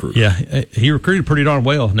as a recruiter. Yeah, he recruited pretty darn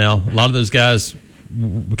well. Now, a lot of those guys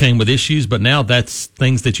came with issues, but now that's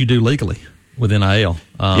things that you do legally with NIL.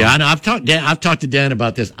 I know. I've talked to Dan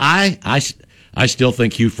about this. I still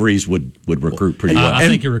think Hugh Freeze would recruit pretty well. I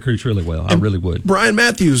think he recruits really well. I really would. Brian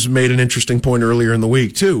Matthews made an interesting point earlier in the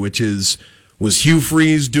week, too, which is, was Hugh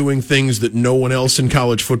Freeze doing things that no one else in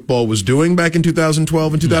college football was doing back in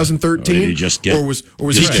 2012 and 2013? Or did he just get, or was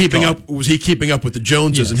he keeping up? Was he keeping up with the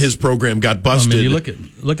Joneses, and his program got busted? I mean, you look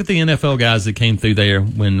at the NFL guys that came through there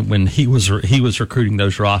when he was recruiting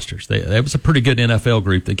those rosters. That was a pretty good NFL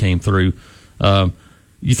group that came through.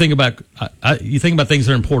 You think about things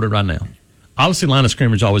that are important right now. Obviously, line of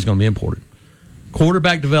scrimmage is always going to be important.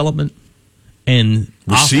 Quarterback development and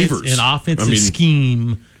receivers, offensive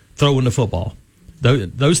scheme, throwing the football.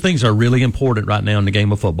 Those things are really important right now in the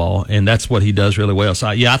game of football, and that's what he does really well. So,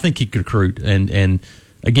 I think he could recruit. And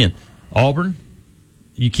again, Auburn,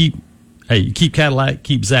 you keep Cadillac,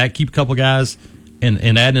 keep Zach, keep a couple guys,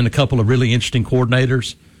 and add in a couple of really interesting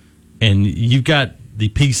coordinators, and you've got the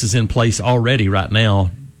pieces in place already right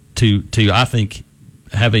now to I think,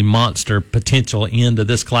 have a monster potential end of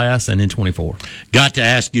this class and in 24. Got to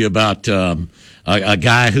ask you about a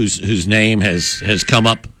guy whose name has come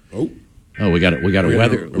up. Oh, we got a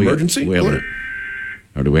weather emergency alert,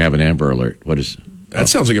 or do we have an Amber Alert? What is that?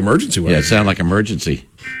 Sounds like emergency weather. Yeah, it sounds like emergency.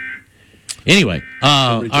 Anyway,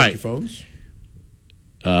 all right. Your phones?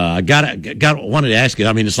 I wanted to ask you.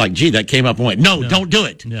 I mean, it's like, gee, that came up and went, no, don't do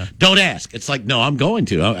it. Yeah. Don't ask. It's like, no, I'm going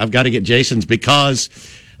to. I've got to get Jason's because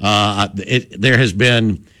there has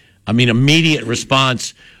been, immediate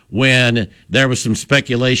response when there was some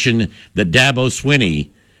speculation that Dabo Swinney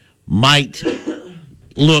might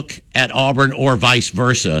look at Auburn or vice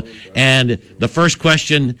versa. And the first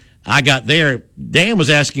question I got there, Dan was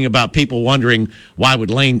asking about people wondering why would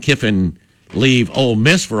Lane Kiffin leave Ole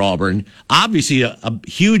Miss for Auburn. Obviously, a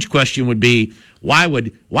huge question would be why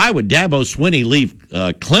would Dabo Swinney leave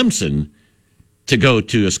Clemson to go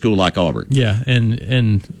to a school like Auburn? Yeah,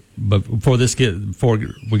 but before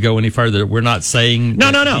we go any further, we're not saying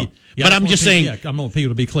no. But I'm just saying. Yeah, I want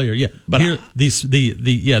people to be clear. Yeah, but here,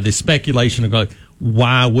 the speculation of like,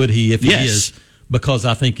 why would he if he is? Because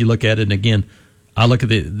I think you look at it, and again, I look at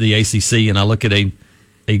the ACC, and I look at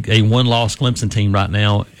a one-loss Clemson team right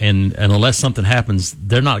now, and unless something happens,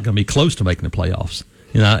 they're not going to be close to making the playoffs.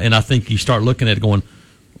 And I think you start looking at it going,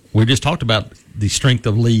 we just talked about the strength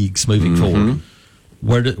of leagues moving forward.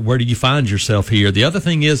 Where do you find yourself here? The other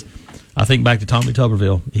thing is, I think back to Tommy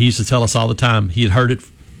Tuberville. He used to tell us all the time. He had heard it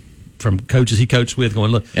from coaches he coached with,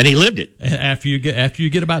 going, look, and he lived it. After you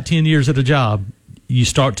get about 10 years at a job, you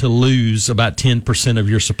start to lose about 10% of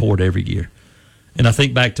your support every year. And I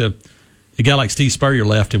think back to a guy like Steve Spurrier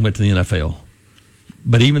left and went to the NFL.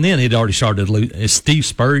 But even then, he'd already started to lose. Is Steve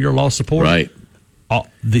Spurrier lost support? Right.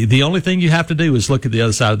 The only thing you have to do is look at the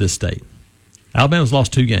other side of this state. Alabama's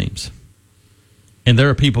lost 2 games. And there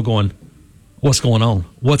are people going, what's going on?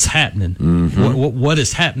 What's happening? What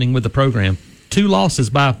is happening with the program? 2 losses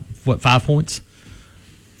by, 5 points?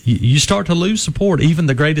 You start to lose support, even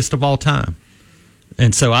the greatest of all time.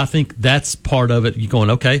 And so I think that's part of it. You're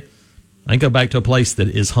going, okay, I can go back to a place that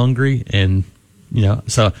is hungry. And,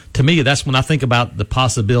 so to me, that's when I think about the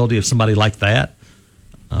possibility of somebody like that.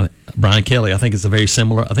 Brian Kelly, I think it's a very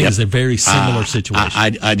similar. I think it's a very similar situation.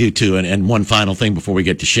 I do too. And one final thing before we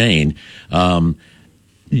get to Shane,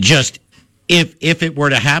 just if it were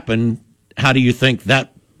to happen, how do you think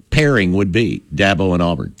that pairing would be, Dabo and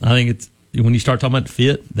Auburn? I think it's when you start talking about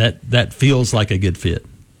fit, that feels like a good fit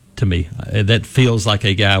to me. That feels like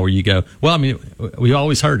a guy where you go, well, I mean, you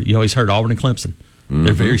always heard Auburn and Clemson.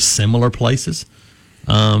 They're very similar places.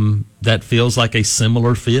 That feels like a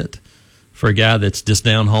similar fit for a guy that's just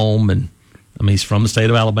down home, and I mean, he's from the state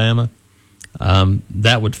of Alabama.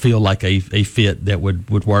 That would feel like a fit that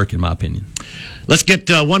would work, in my opinion. Let's get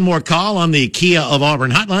one more call on the Kia of Auburn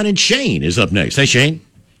hotline, and Shane is up next. Hey, Shane.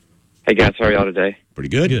 Hey, guys. How are y'all today? Pretty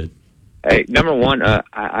good. Good. Hey, number one,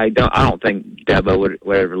 I don't think Dabo would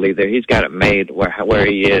ever leave there. He's got it made where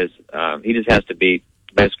he is. He just has to beat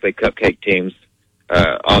basically cupcake teams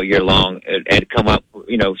all year long and come up,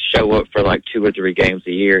 show up for like 2 or 3 games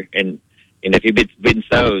a year. And if he beats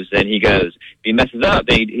those, then he goes. If he messes up,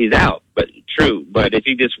 then he's out. But true. But if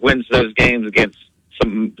he just wins those games against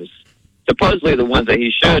supposedly the ones that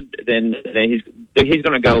he should, then he's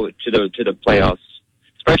going to go to the playoffs,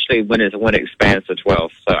 especially when it expands to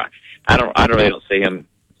 12. So I really don't see him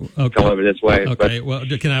come over this way. Okay. Well,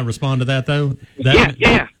 can I respond to that though?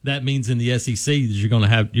 Yeah. That means in the SEC you're going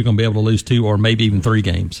to be able to lose 2 or maybe even 3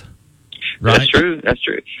 games. Right. That's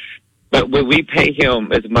true. But would we pay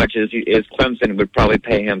him as much as Clemson would probably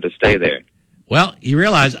pay him to stay there? Well, you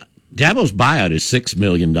realize Dabo's buyout is $6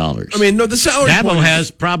 million. I mean, no, the salary. Dabo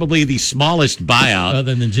has probably the smallest buyout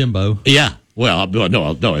other than Jimbo. Yeah. Well, no,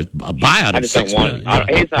 a buyout. I just don't want.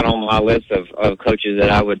 He's not on my list of coaches that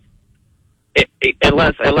I would.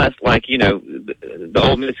 Unless like the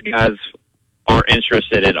Ole Miss guys aren't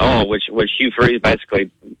interested at all, which Hugh Freeze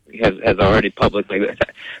basically has already publicly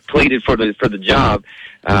pleaded for the job.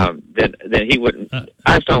 Then he wouldn't.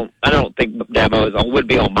 I don't think Dabo would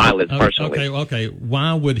be on my list personally. Okay.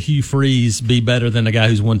 Why would Hugh Freeze be better than a guy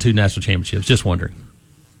who's won 2 national championships? Just wondering.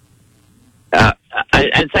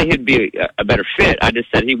 I'd say he'd be a better fit. I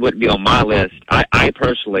just said he wouldn't be on my list. I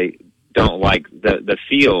personally don't like the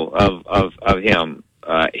feel of him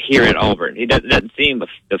here at Auburn. He doesn't seem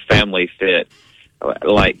the family fit.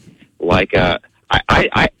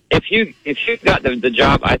 If you got the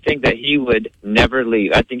job, I think that he would never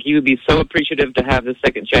leave. I think he would be so appreciative to have this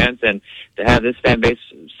second chance and to have this fan base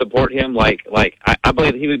support him. I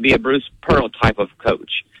believe he would be a Bruce Pearl type of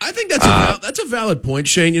coach. I think that's a valid point,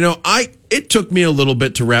 Shane. It took me a little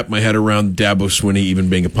bit to wrap my head around Dabo Swinney even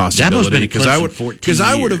being a possibility because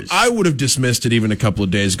I would have dismissed it even a couple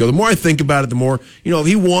of days ago. The more I think about it, the more if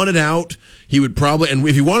he wanted out, he would probably, and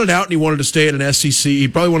if he wanted out and he wanted to stay at an SEC,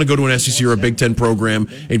 he'd probably want to go to an SEC or a Big Ten program.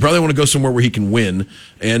 And he'd probably want to go somewhere where he can win.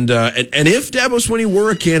 And if Dabo Swinney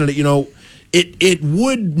were a candidate, it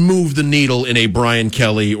would move the needle in a Brian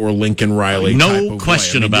Kelly or Lincoln Riley. No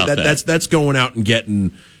question about that. That's going out and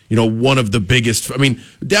getting one of the biggest. I mean,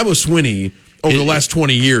 Dabo Swinney over the last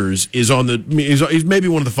 20 years is he's maybe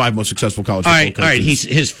one of the 5 most successful college football coaches. All right. He's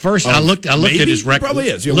his first. I looked at his record. Probably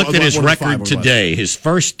is. Looked at his record today. His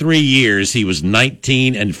first 3 years, he was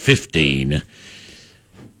 19-15.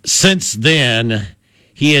 Since then,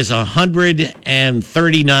 he is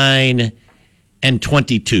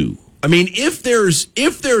 139-22. I mean, if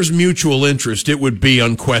there's mutual interest, it would be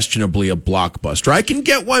unquestionably a blockbuster. I can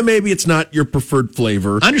get why maybe it's not your preferred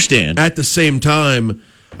flavor. I understand. At the same time,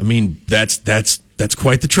 I mean, that's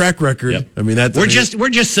quite the track record. Yep. I mean, we're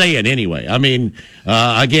just saying anyway. I mean,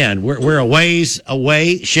 again, we're a ways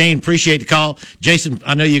away. Shane, appreciate the call. Jason,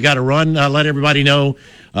 I know you got to run. Let everybody know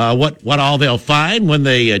what all they'll find when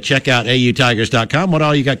they check out autigers.com. What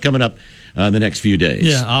all you got coming up the next few days?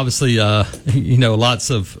 Yeah, obviously, lots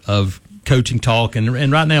of coaching talk,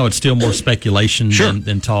 and right now it's still more speculation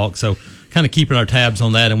than talk. So, kind of keeping our tabs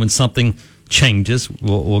on that, and when something changes,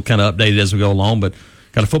 we'll kind of update it as we go along. But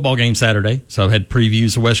got a football game Saturday, so I've had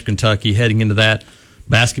previews of Western Kentucky heading into that.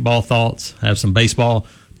 Basketball thoughts, have some baseball,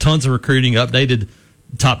 tons of recruiting, updated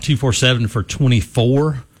top 247 for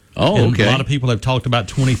 24. Oh, and okay. A lot of people have talked about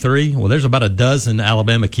 23. Well, there's about a dozen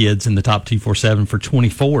Alabama kids in the top 247 for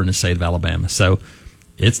 24 in the state of Alabama. So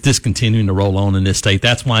it's just continuing to roll on in this state.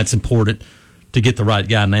 That's why it's important to get the right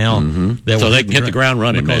guy now. Mm-hmm. So they can hit the ground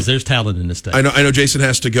running. Because there's talent in this state. I know Jason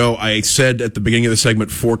has to go. I said at the beginning of the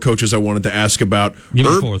segment 4 coaches I wanted to ask about.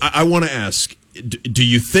 I want to ask, do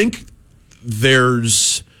you think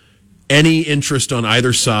there's any interest on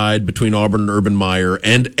either side between Auburn and Urban Meyer?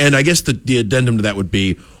 And I guess the addendum to that would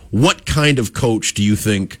be, what kind of coach do you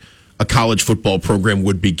think a college football program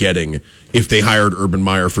would be getting if they hired Urban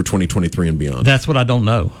Meyer for 2023 and beyond? That's what I don't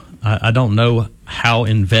know. I don't know how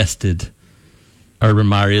invested Urban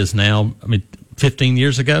Meyer is now. I mean, 15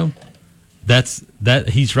 years ago,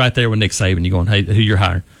 he's right there with Nick Saban. You're going, hey, who you're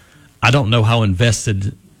hiring? I don't know how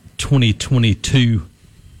invested 2022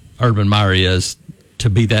 Urban Meyer is to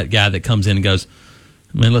be that guy that comes in and goes,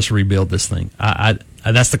 man, let's rebuild this thing.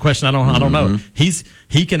 That's the question. I don't know.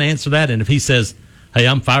 He can answer that, and if he says, hey,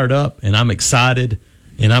 I'm fired up and I'm excited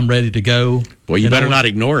and I'm ready to go. Well, you better not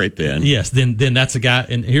ignore it then. Yes, then that's a guy.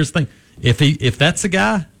 And here's the thing: if that's a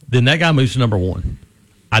guy, then that guy moves to number one.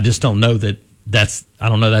 I just don't know that's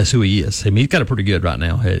who he is. I mean, he's got it pretty good right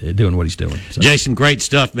now at doing what he's doing. So. Jason, great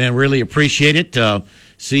stuff, man. Really appreciate it.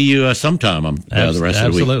 See you sometime the rest of the week.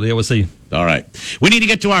 Absolutely, I will see you. All right. We need to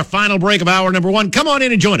get to our final break of hour number 1. Come on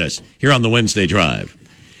in and join us here on the Wednesday Drive.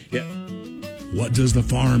 Yeah. What does the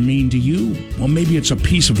farm mean to you? Well, maybe it's a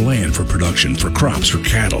piece of land for production for crops or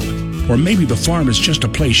cattle. Or maybe the farm is just a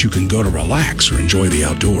place you can go to relax or enjoy the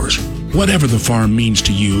outdoors. Whatever the farm means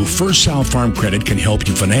to you, First South Farm Credit can help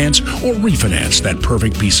you finance or refinance that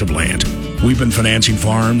perfect piece of land. We've been financing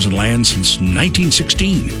farms and land since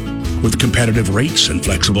 1916. With competitive rates and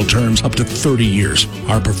flexible terms up to 30 years,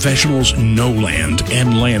 our professionals know land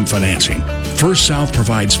and land financing. First South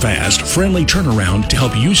provides fast, friendly turnaround to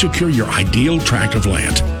help you secure your ideal tract of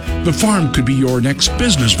land. The farm could be your next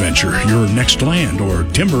business venture, your next land or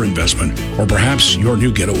timber investment, or perhaps your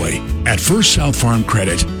new getaway. At First South Farm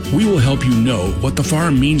Credit, we will help you know what the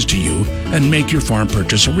farm means to you and make your farm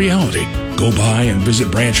purchase a reality. Go by and visit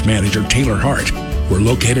branch manager Taylor Hart. We're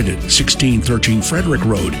located at 1613 Frederick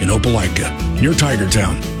Road in Opelika, near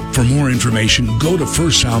Tigertown. For more information, go to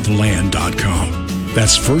firstsouthland.com.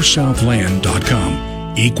 That's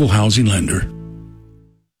firstsouthland.com. Equal housing lender.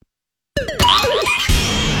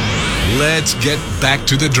 Let's get back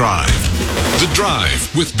to The Drive. The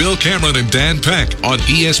Drive with Bill Cameron and Dan Peck on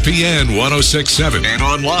ESPN 1067 and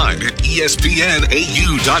online at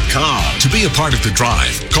ESPNAU.com. To be a part of The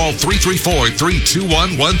Drive, call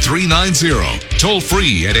 334-321-1390. Toll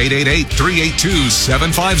free at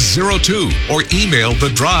 888-382-7502 or email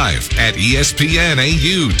The Drive at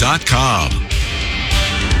ESPNAU.com.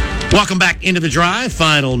 Welcome back into The Drive.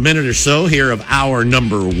 Final minute or so here of hour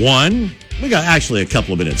number 1. We got actually a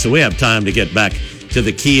couple of minutes, so we have time to get back to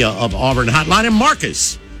the Kia of Auburn hotline. And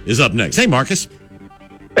Marcus is up next. Hey, Marcus.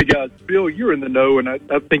 Hey, guys. Bill, you're in the know, and I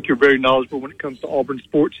think you're very knowledgeable when it comes to Auburn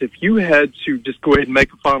sports. If you had to just go ahead and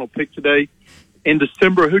make a final pick today, in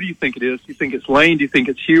December, who do you think it is? Do you think it's Lane? Do you think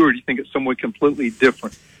it's Hugh? Or do you think it's someone completely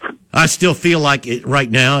different? I still feel like right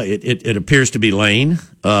now it appears to be Lane.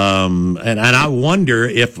 And I wonder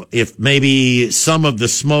if maybe some of the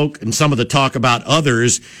smoke and some of the talk about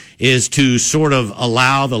others is to sort of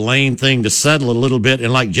allow the Lane thing to settle a little bit.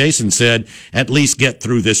 And like Jason said, at least get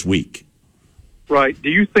through this week. Right. Do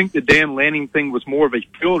you think the Dan Lanning thing was more of a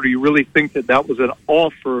fill, or do you really think that was an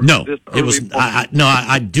offer? No, this it was.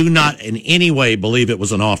 I do not in any way believe it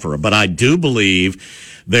was an offer, but I do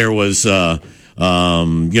believe there was, an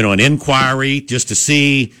inquiry just to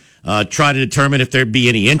see, try to determine if there'd be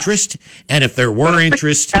any interest, and if there were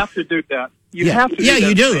interest, you have to do that. You have to. Yeah, do that.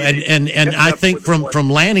 you do, and I think from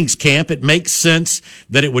Lanning's camp, it makes sense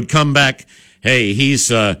that it would come back. Hey, he's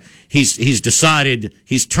decided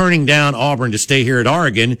he's turning down Auburn to stay here at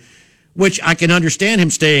Oregon. which I can understand him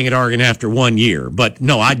staying at Oregon after 1 year. But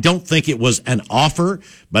no, I don't think it was an offer.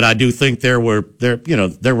 But I do think there was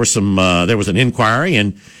an inquiry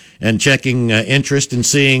and checking interest and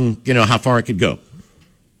seeing how far it could go.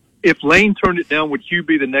 If Lane turned it down, would you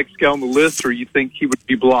be the next guy on the list, or you think he would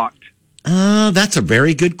be blocked? That's a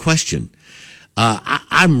very good question.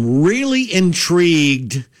 I'm really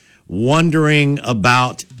intrigued, wondering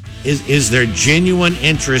about is there genuine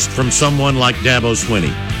interest from someone like Dabo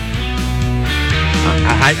Swinney?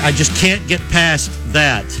 I just can't get past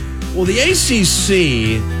that. Well, the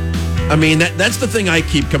ACC, I mean, that's the thing I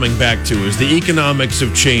keep coming back to, is the economics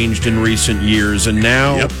have changed in recent years, and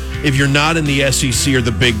now if you're not in the SEC or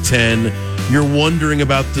the Big Ten, you're wondering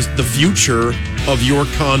about the future of your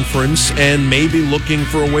conference and maybe looking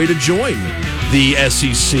for a way to join the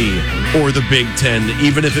SEC or the Big Ten,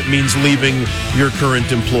 even if it means leaving your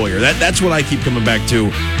current employer. That's what I keep coming back to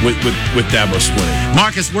with Dabo Swinney.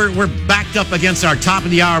 Marcus, we're backed up against our top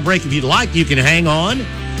of the hour break. If you'd like, you can hang on.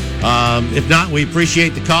 If not, we appreciate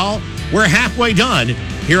the call. We're halfway done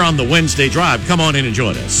here on the Wednesday Drive. Come on in and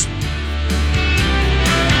join us.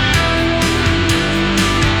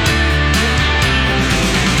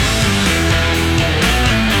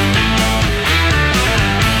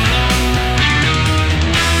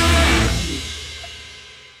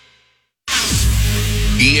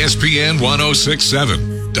 ESPN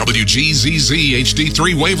 106.7, WGZZ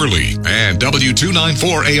HD3 Waverly, and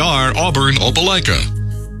W294AR Auburn Opelika.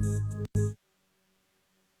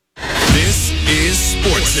 This is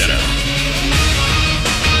SportsCenter.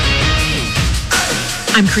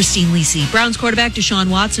 I'm Christine Lisi. Browns quarterback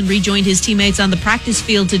Deshaun Watson rejoined his teammates on the practice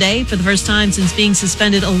field today for the first time since being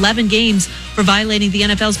suspended 11 games for violating the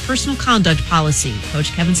NFL's personal conduct policy.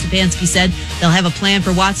 Coach Kevin Stefanski said they'll have a plan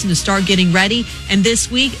for Watson to start getting ready, and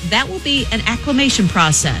this week that will be an acclimation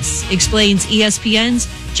process, explains ESPN's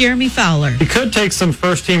Jeremy Fowler. He could take some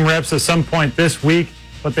first-team reps at some point this week,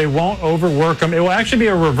 but they won't overwork him. It will actually be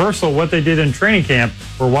a reversal of what they did in training camp,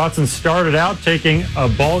 where Watson started out taking a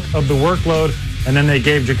bulk of the workload, and then they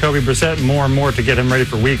gave Jacoby Brissett more and more to get him ready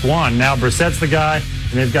for week one. Now Brissett's the guy,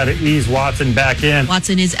 and they've got to ease Watson back in.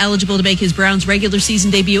 Watson is eligible to make his Browns regular season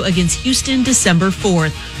debut against Houston December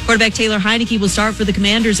 4th. Quarterback Taylor Heineke will start for the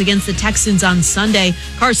Commanders against the Texans on Sunday.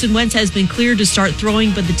 Carson Wentz has been cleared to start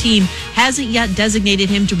throwing, but the team hasn't yet designated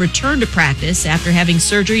him to return to practice after having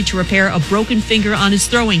surgery to repair a broken finger on his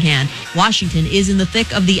throwing hand. Washington is in the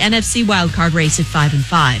thick of the NFC wildcard race at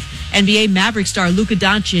 5-5. NBA Maverick star Luka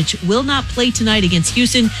Doncic will not play tonight against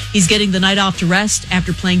Houston. He's getting the night off to rest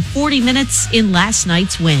after playing 40 minutes in last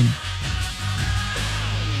night's win.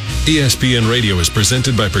 ESPN Radio is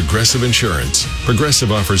presented by Progressive Insurance.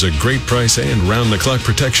 Progressive offers a great price and round-the-clock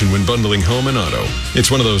protection when bundling home and auto. It's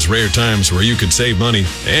one of those rare times where you could save money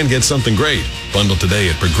and get something great. Bundle today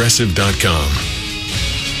at Progressive.com.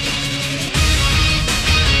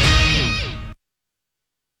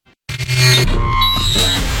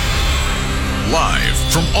 Live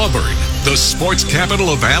from Auburn, the sports capital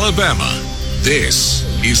of Alabama, this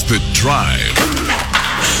is The Drive.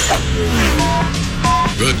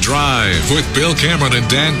 The Drive with Bill Cameron and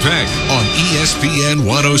Dan Peck on ESPN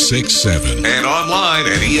 106.7 and online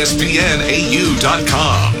at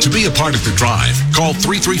ESPNAU.com. To be a part of The Drive, call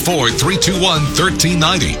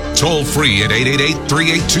 334-321-1390, toll free at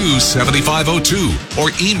 888-382-7502,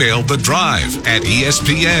 or email The Drive at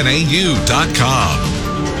ESPNAU.com.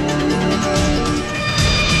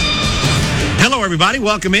 Hello, everybody.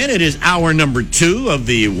 Welcome in. It is hour number 2 of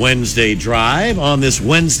the Wednesday Drive. On this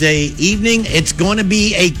Wednesday evening, it's going to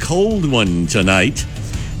be a cold one tonight,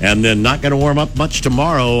 and then not going to warm up much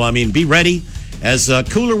tomorrow. I mean, be ready as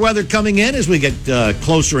cooler weather coming in as we get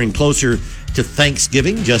closer and closer to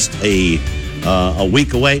Thanksgiving, just a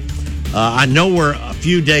week away. I know we're a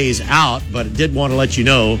few days out, but I did want to let you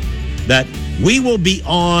know that we will be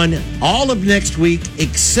on all of next week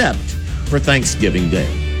except for Thanksgiving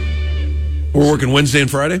Day. We're working Wednesday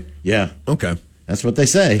and Friday? Yeah. Okay. That's what they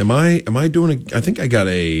say. Am I doing I think I got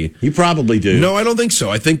a... You probably do. No, I don't think so.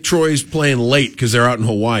 I think Troy's playing late because they're out in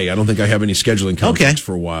Hawaii. I don't think I have any scheduling conflicts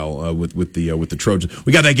for a while with the Trojans.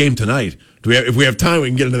 We got that game tonight. If we have time, we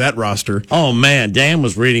can get into that roster. Oh man, Dan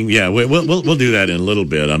was reading. Yeah, we'll do that in a little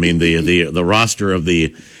bit. I mean, the roster of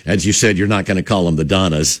the, as you said, you're not going to call them the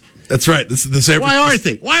Donnas. That's right. Why aren't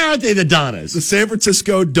they? Why aren't they the Donnas? The San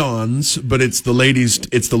Francisco Dons, but it's the ladies.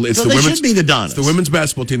 It's the women's. Should be the Donnas. It's the women's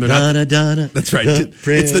basketball team. They're Donna. That's right.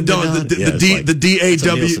 It's the Dons. The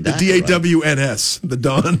DAWNS. The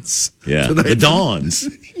Dons. Yeah, the Dons.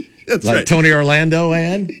 That's like right. Tony Orlando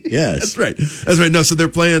and yes, That's right. No, so they're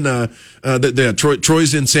playing.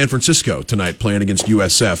 Troy's in San Francisco tonight, playing against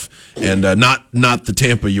USF, and not the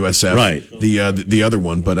Tampa USF, right? The other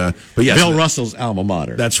one, but yes, Bill Russell's alma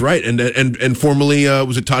mater. That's right, and formerly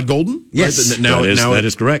was it Todd Golden? Yes, right? Now that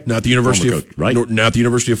is correct. Now at the University of now at the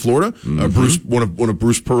University of Florida, Bruce, one of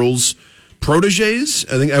Bruce Pearl's proteges,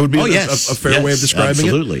 I think that would be a fair way of describing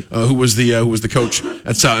it. Who was the coach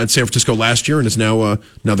at San Francisco last year and is now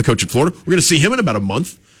the coach at Florida. We're going to see him in about a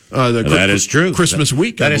month. That is true. Christmas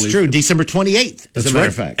week. That is true. December 28th, as a matter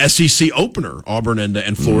of fact. SEC opener, Auburn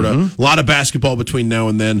and Florida. A lot of basketball between now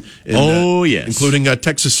and then. Yes. Including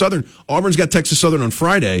Texas Southern. Auburn's got Texas Southern on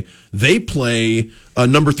Friday. They play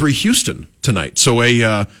number 3 Houston tonight. So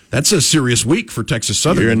that's a serious week for Texas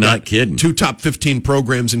Southern. You're not kidding. 2 top 15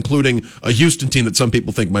 programs, including a Houston team that some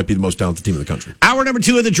people think might be the most talented team in the country. Hour number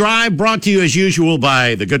 2 of The Drive brought to you as usual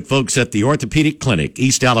by the good folks at the Orthopedic Clinic,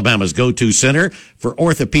 East Alabama's go-to center for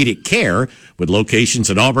orthopedic care, with locations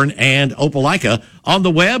in Auburn and Opelika, on the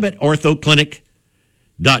web at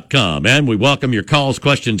orthoclinic.com. And we welcome your calls,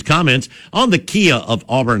 questions, comments on the Kia of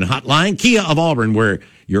Auburn hotline. Kia of Auburn, where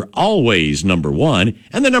you're always number one.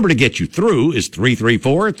 And the number to get you through is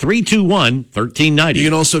 334-321-1390. You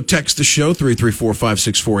can also text the show,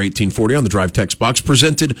 334-564-1840 on the Drive text box,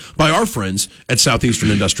 presented by our friends at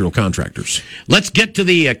Southeastern Industrial Contractors. Let's get to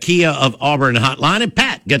the Kia of Auburn hotline, and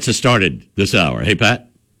Pat gets us started this hour. Hey, Pat.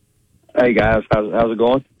 Hey, guys. How's it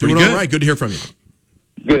going? Doing all right. Good to hear from you.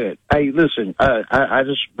 Good. Hey, listen, I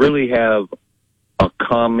just really have a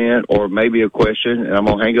comment or maybe a question, and I'm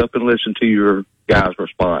going to hang up and listen to your guys'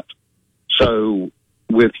 response. So,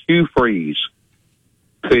 with Hugh Freeze,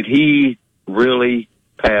 could he really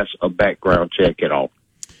pass a background check at all?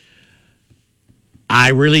 I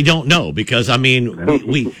really don't know, because I mean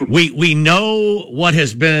we know what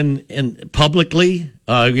has been in publicly.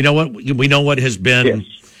 We know what has been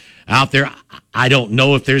out there. I don't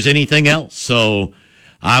know if there's anything else. So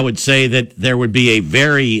I would say that there would be a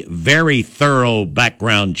very, very thorough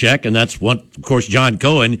background check, and that's what, of course, John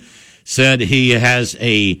Cohen said he has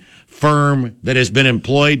a firm that has been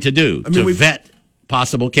employed to do, to vet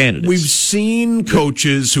possible candidates. We've seen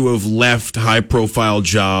coaches who have left high-profile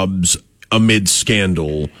jobs amid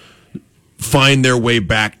scandal find their way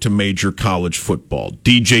back to major college football.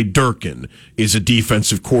 DJ Durkin is a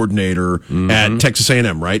defensive coordinator at Texas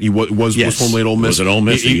A&M, right? He was formerly at Ole Miss. Was at Ole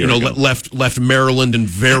Miss left Maryland in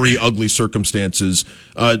very ugly circumstances.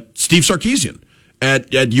 Steve Sarkisian at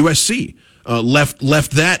USC.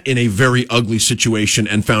 Left that in a very ugly situation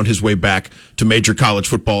and found his way back to major college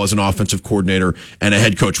football as an offensive coordinator and a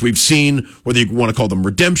head coach. We've seen, whether you want to call them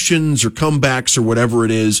redemptions or comebacks or whatever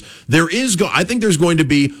it is, I think there's going to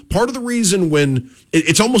be part of the reason when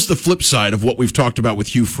it's almost the flip side of what we've talked about with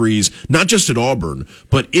Hugh Freeze, not just at Auburn,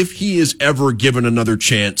 but if he is ever given another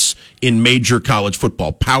chance in major college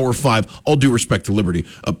football, Power 5, all due respect to Liberty,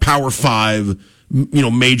 a Power 5,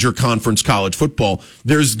 major conference college football,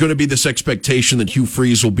 there's going to be this expectation that Hugh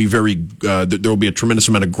Freeze will be that there will be a tremendous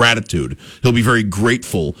amount of gratitude. He'll be very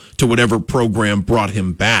grateful to whatever program brought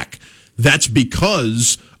him back. That's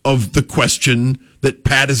because of the question that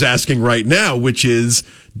Pat is asking right now, which is,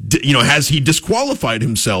 has he disqualified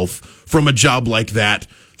himself from a job like that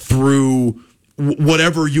through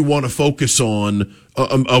whatever you want to focus on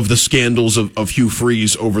of the scandals of Hugh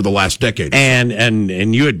Freeze over the last decade.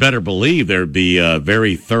 And you had better believe there'd be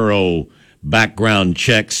very thorough background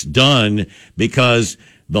checks done, because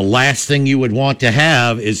the last thing you would want to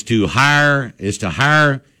have is to hire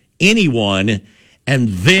anyone and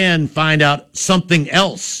then find out something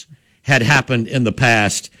else had happened in the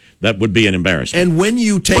past that would be an embarrassment. And when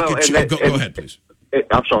you take go ahead, please.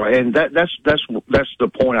 I'm sorry, and that's the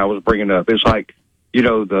point I was bringing up. It's like,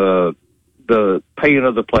 the paying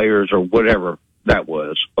of the players or whatever that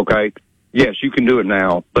was. Okay, yes, you can do it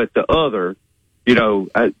now, but the other,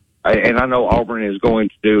 and I know Auburn is going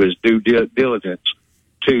to do is due diligence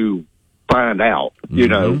to find out.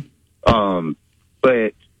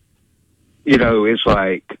 But it's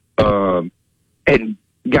like, and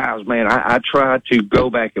guys, man, I tried to go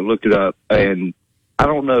back and look it up, and I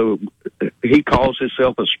don't know. He calls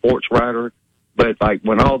himself a sports writer, but like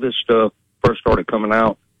when all this stuff first started coming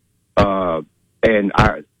out, and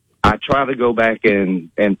I try to go back and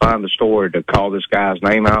find the story to call this guy's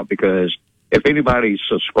name out, because if anybody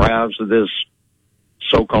subscribes to this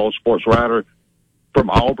so-called sports writer from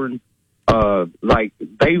Auburn, like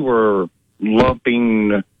they were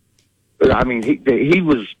lumping. I mean, he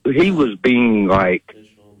was being like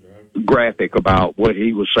graphic about what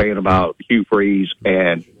he was saying about Hugh Freeze,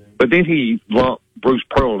 but then he lumped Bruce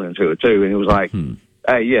Pearl into it too, and it was like,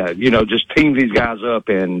 hey, yeah, just team these guys up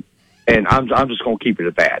and And I'm just going to keep it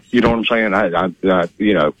at that. You know what I'm saying?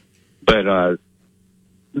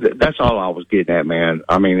 That's all I was getting at, man.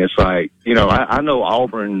 I mean, it's like, I know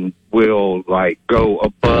Auburn will like go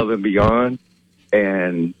above and beyond,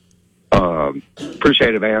 and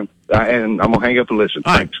appreciate it, man. And I'm gonna hang up and listen.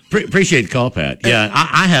 Thanks. Appreciate the call, Pat. Yeah,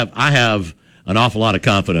 I have an awful lot of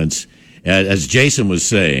confidence, as Jason was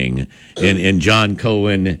saying, in John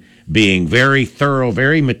Cohen being very thorough,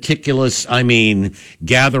 very meticulous. I mean,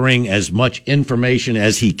 gathering as much information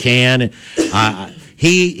as he can.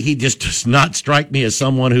 He just does not strike me as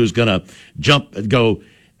someone who's going to jump and go,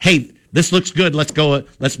 hey, this looks good. Let's go.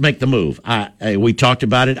 Let's make the move. We talked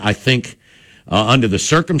about it. I think under the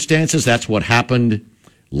circumstances, that's what happened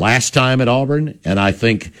last time at Auburn. And I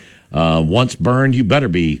think once burned, you better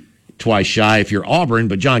be twice shy if you're Auburn.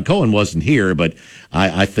 But John Cohen wasn't here. But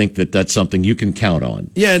I think that's something you can count on.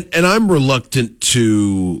 Yeah, and I'm reluctant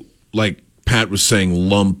to, like Pat was saying,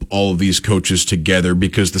 lump all of these coaches together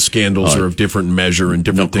because the scandals are of different measure and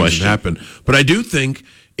different things that happen. But I do think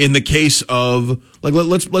in the case of, like,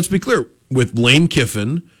 let's be clear, with Lane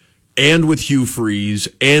Kiffin and with Hugh Freeze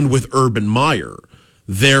and with Urban Meyer,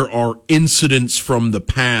 there are incidents from the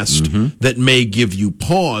past that may give you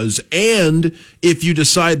pause. And if you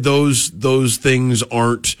decide those things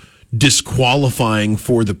aren't disqualifying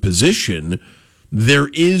for the position, there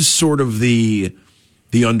is sort of the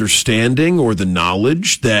understanding or the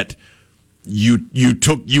knowledge that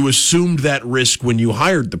you assumed that risk when you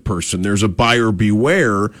hired the person. There's a buyer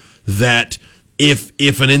beware that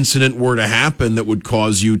if an incident were to happen that would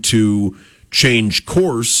cause you to change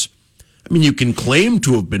course, I mean, you can claim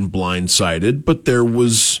to have been blindsided, but there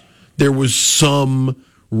was some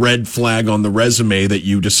red flag on the resume that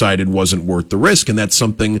you decided wasn't worth the risk, and that's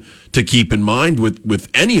something to keep in mind with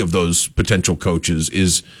any of those potential coaches.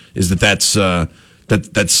 Is that's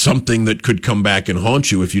something that could come back and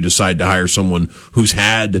haunt you if you decide to hire someone who's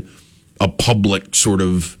had a public sort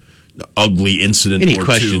of ugly incident Any or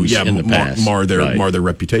questions two, in the past. mar their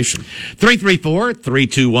reputation.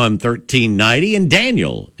 334-321-1390, and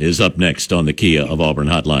Daniel is up next on the Kia of Auburn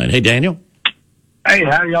hotline. Hey, Daniel. Hey,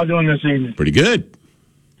 how y'all doing this evening? Pretty good.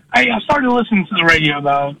 Hey, I started listening to the radio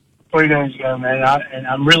about 3 days ago, man, and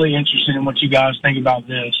I'm really interested in what you guys think about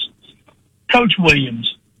this. Coach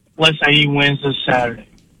Williams, let's say he wins this Saturday.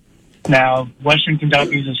 Now, Western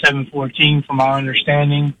Kentucky is a 7-4 team, from my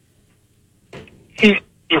understanding.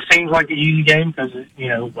 It seems like an easy game because,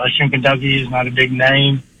 Western Kentucky is not a big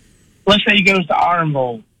name. Let's say he goes to Iron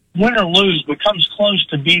Bowl, win or lose, but comes close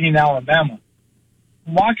to beating Alabama.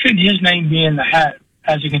 Why couldn't his name be in the hat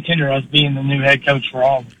as a contender as being the new head coach for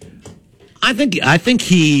Auburn? I think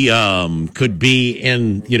he could be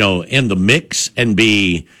in the mix and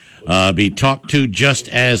be talked to just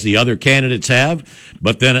as the other candidates have.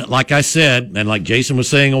 But then, like I said, and like Jason was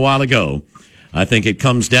saying a while ago, I think it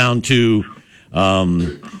comes down to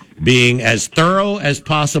being as thorough as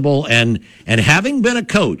possible and having been a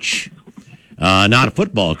coach, not a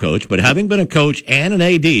football coach, but having been a coach and an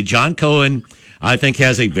AD, John Cohen, I think,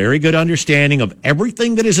 has a very good understanding of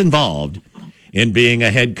everything that is involved in being a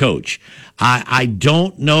head coach. I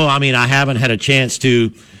don't know. I mean, I haven't had a chance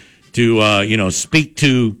to speak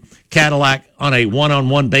to Cadillac on a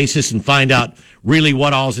one-on-one basis and find out really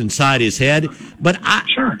what all's inside his head. But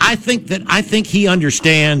I think he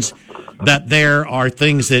understands that there are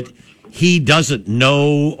things that he doesn't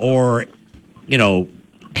know or,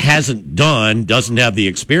 hasn't done, doesn't have the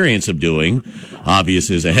experience of doing,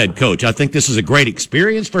 obviously, as a head coach. I think this is a great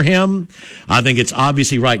experience for him. I think it's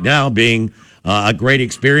obviously right now being a great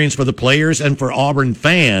experience for the players and for Auburn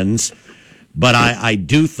fans. But I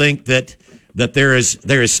do think that there is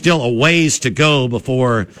still a ways to go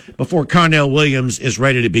before Carnell Williams is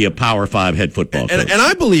ready to be a Power 5 head football coach. And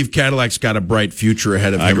I believe Cadillac's got a bright future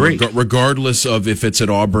ahead of him. I agree. Regardless of if it's at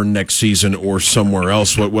Auburn next season or somewhere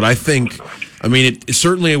else. What I think, I mean,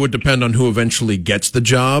 it would depend on who eventually gets the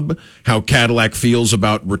job, how Cadillac feels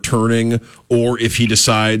about returning, or if he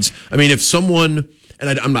decides. I mean, if someone,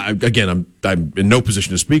 and I'm in no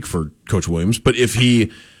position to speak for Coach Williams, but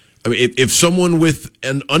if someone with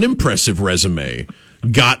an unimpressive resume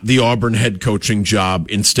got the Auburn head coaching job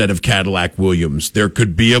instead of Cadillac Williams, there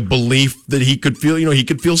could be a belief that he could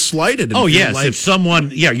feel slighted. Oh, yes. If someone,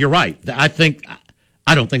 you're right. I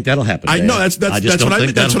don't think that'll happen. No, that's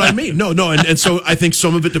what I mean. No, and so I think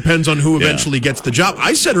some of it depends on who eventually gets the job.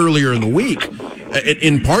 I said earlier in the week,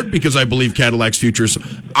 in part because I believe Cadillac's futures,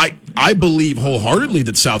 I believe wholeheartedly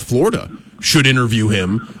that South Florida should interview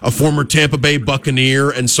him, a former Tampa Bay Buccaneer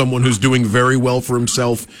and someone who's doing very well for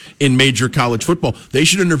himself in major college football. They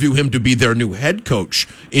should interview him to be their new head coach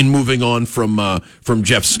in moving on from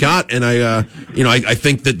Jeff Scott. And I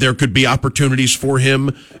think that there could be opportunities for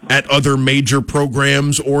him at other major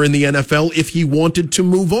programs or in the NFL if he wanted to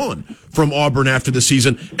move on from Auburn after the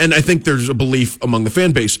season. And I think there's a belief among the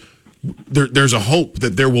fan base. There's a hope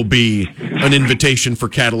that there will be an invitation for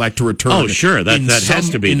Cadillac to return. Oh, sure, that has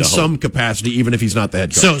to be in the hope. some capacity, even if he's not the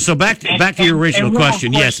head coach. So back to your original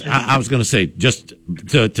question. Yes, I was going to say, just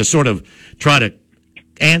to sort of try to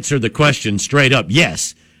answer the question straight up.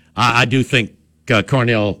 Yes, I do think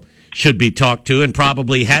Cornell should be talked to, and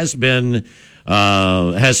probably has spent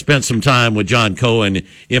some time with John Cohen,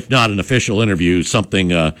 if not an official interview, something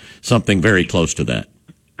very close to that.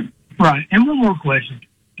 Right. And one more question.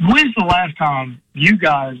 When's the last time you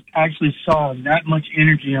guys actually saw that much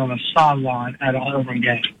energy on a sideline at an Auburn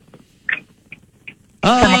game?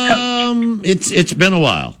 It's been a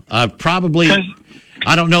while.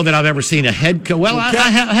 I don't know that I've ever seen a head coach. Well, I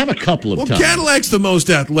have a couple of times. Cadillac's the most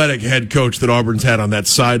athletic head coach that Auburn's had on that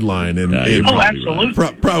sideline, and absolutely,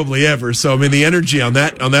 probably ever. So, I mean, the energy on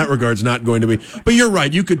that regard's not going to be. But you're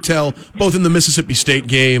right. You could tell both in the Mississippi State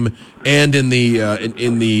game and in the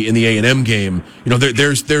A&M game.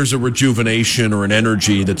 There's a rejuvenation or an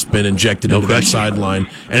energy that's been injected into that sideline,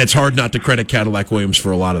 and it's hard not to credit Cadillac Williams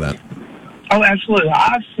for a lot of that. Oh, absolutely.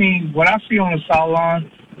 What I see on the sideline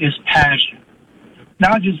is passion.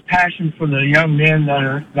 Not just passion for the young men that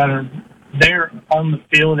are there on the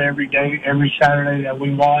field every day, every Saturday that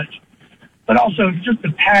we watch, but also just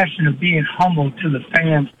the passion of being humble to the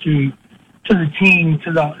fans, to the team,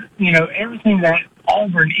 to the everything that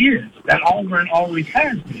Auburn is, that Auburn always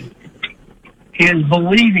has been, is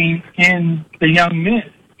believing in the young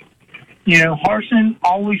men. Harsin,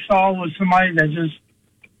 all we saw was somebody that just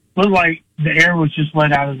looked like the air was just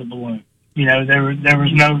let out of the balloon. There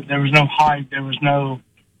was no hype, there was no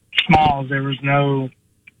smiles, there was no.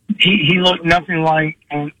 He looked nothing like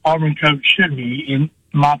an Auburn coach should be, in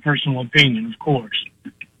my personal opinion, of course.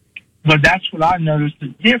 But that's what I noticed.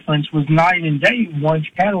 The difference was night and day once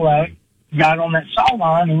Cadillac got on that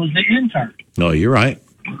sideline and was the intern. No, you're right.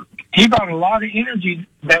 He brought a lot of energy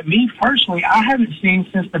that me personally I haven't seen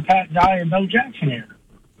since the Pat Dye and Bo Jackson era.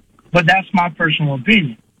 But that's my personal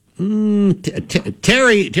opinion.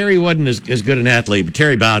 Terry wasn't as good an athlete, but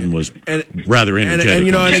Terry Bowden was rather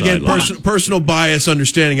energetic. And again, personal bias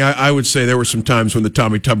understanding. I would say there were some times when the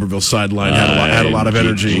Tommy Tuberville sideline had a lot of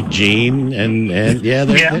energy. Gene and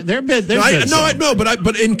they're big.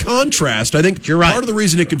 But in contrast, I think part of the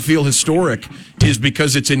reason it could feel historic is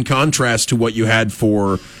because it's in contrast to what you had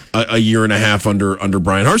for a year and a half under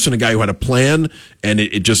Brian Harsin, a guy who had a plan, and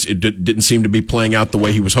it didn't seem to be playing out the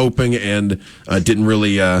way he was hoping, and didn't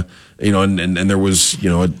really, and there was,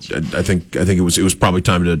 I think it was probably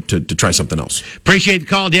time to try something else. Appreciate the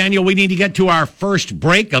call, Daniel. We need to get to our first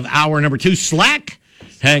break of hour number 2. Slack,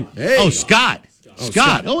 Hank. Hey. Oh, Scott.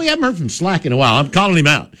 Scott. Oh, we haven't heard from Slack in a while. I'm calling him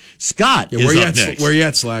out. Scott is up next. Where you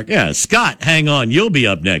at, Slack? Yeah, Scott, hang on. You'll be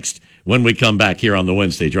up next when we come back here on the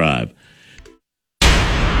Wednesday Drive.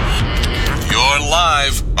 You're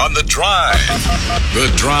live on The Drive.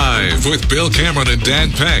 The Drive with Bill Cameron and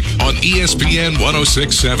Dan Peck on ESPN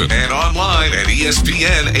 106.7 and online at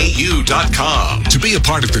ESPNAU.com. To be a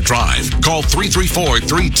part of The Drive, call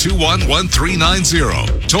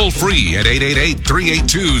 334-321-1390. Toll free at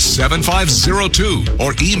 888-382-7502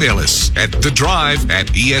 or email us at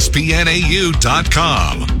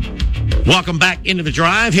thedrive@ESPNAU.com. Welcome back into The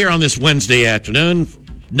Drive here on this Wednesday afternoon.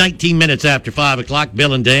 19 minutes after 5 o'clock,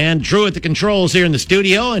 Bill and Dan. Drew at the controls here in the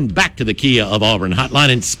studio, and back to the Kia of Auburn hotline.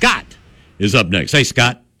 And Scott is up next. Hey,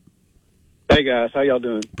 Scott. Hey, guys. How y'all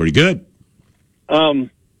doing? Pretty good. I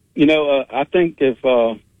think if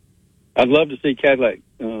I'd love to see Cadillac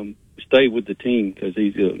stay with the team because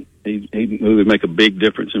he would make a big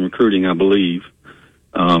difference in recruiting, I believe.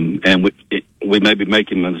 And we maybe make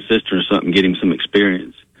him an assistant or something, get him some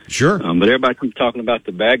experience. Sure. But everybody keeps talking about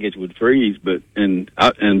the baggage with Freeze, and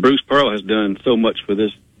Bruce Pearl has done so much for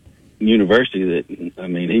this university that,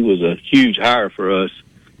 he was a huge hire for us.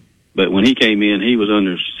 But when he came in, he was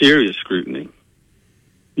under serious scrutiny.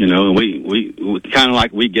 And we kind of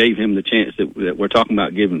like we gave him the chance that we're talking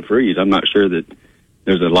about giving Freeze. I'm not sure that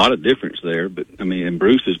there's a lot of difference there, but and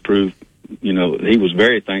Bruce has proved, he was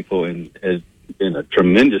very thankful and has been a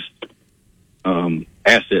tremendous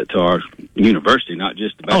asset to our university, not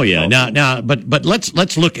just the basketball. Oh yeah, now, but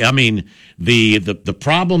let's look. The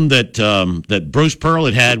problem that Bruce Pearl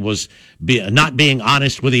had was not being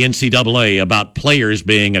honest with the NCAA about players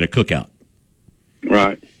being at a cookout.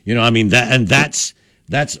 Right.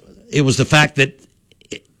 That's it was the fact that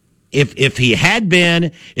if he had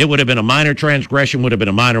been, it would have been a minor transgression, would have been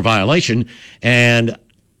a minor violation, and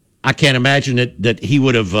I can't imagine that he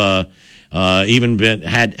would have even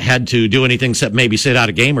had to do anything except maybe sit out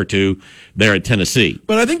a game or two there at Tennessee.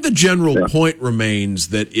 But I think the general point remains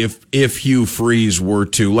that if Hugh Freeze were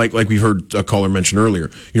to, like we heard a caller mention earlier,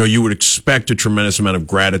 you would expect a tremendous amount of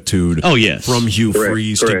gratitude from Hugh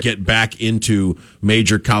Freeze to get back into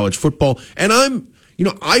major college football. And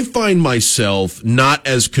I find myself not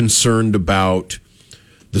as concerned about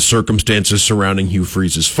the circumstances surrounding Hugh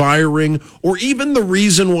Freeze's firing or even the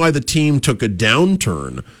reason why the team took a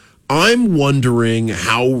downturn. I'm wondering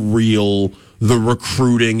how real the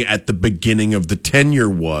recruiting at the beginning of the tenure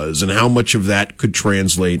was and how much of that could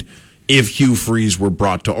translate if Hugh Freeze were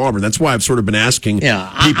brought to Auburn. That's why I've sort of been asking people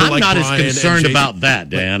I'm like not Brian as concerned about that,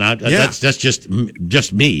 Dan. That's just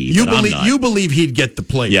me. You believe he'd get the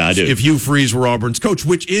players I do. if Hugh Freeze were Auburn's coach,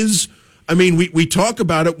 which is, we talk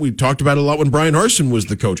about it. We talked about it a lot when Brian Harsin was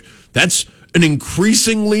the coach. That's an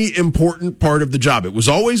increasingly important part of the job. It was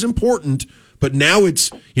always important, but now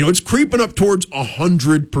it's creeping up towards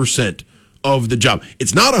 100% of the job.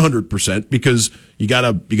 It's not 100% because you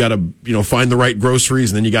gotta find the right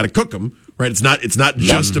groceries and then you gotta cook them, right? It's not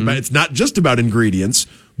just about ingredients,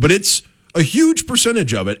 but it's a huge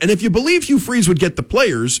percentage of it. And if you believe Hugh Freeze would get the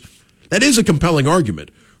players, that is a compelling argument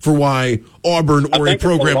for why Auburn or a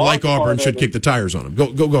program like Auburn should kick the tires on him.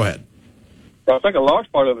 Go ahead. I think a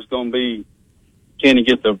large part of it's going to be, can he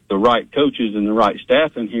get the right coaches and the right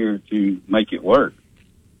staff in here to make it work?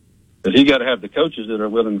 Because he got to have the coaches that are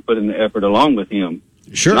willing to put in the effort along with him.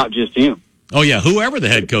 Sure. Not just him. Oh, yeah. Whoever the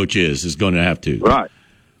head coach is going to have to. Right.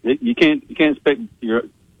 You can't expect your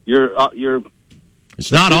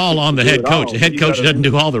It's not all on the head coach. The head coach doesn't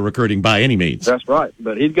do all the recruiting by any means. That's right.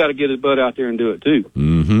 But he's got to get his butt out there and do it, too.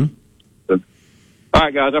 Mm-hmm. All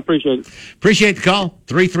right, guys, I appreciate it. Appreciate the call.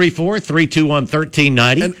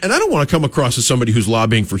 334-321-1390. And I don't want to come across as somebody who's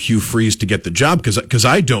lobbying for Hugh Freeze to get the job because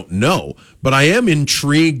I don't know. But I am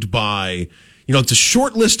intrigued by, it's a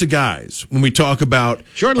short list of guys when we talk about...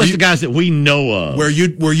 Short list of guys that we know of. Where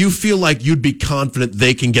you feel like you'd be confident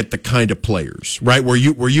they can get the kind of players, right? Where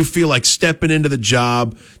you feel like stepping into the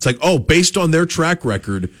job, it's like, based on their track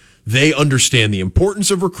record... They understand the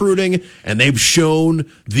importance of recruiting, and they've shown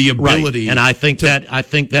the ability. Right. And I think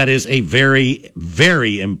that is a very,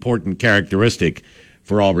 very important characteristic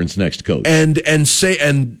for Auburn's next coach. And to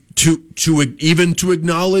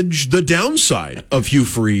acknowledge the downside of Hugh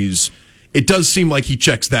Freeze, it does seem like he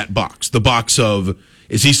checks that box. The box of,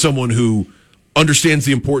 is he someone who understands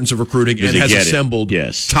the importance of recruiting and has assembled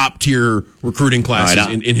top-tier recruiting classes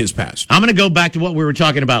in his past. I'm going to go back to what we were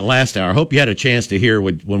talking about last hour. I hope you had a chance to hear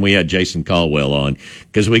when we had Jason Caldwell on,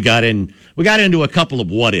 because we got into a couple of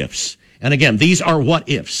what-ifs. And again, these are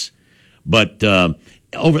what-ifs. But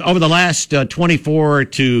over the last 24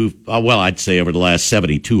 to, I'd say over the last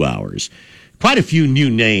 72 hours, quite a few new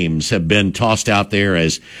names have been tossed out there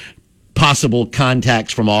as possible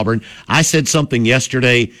contacts from Auburn. I said something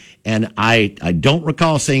yesterday, and I don't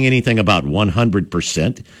recall saying anything about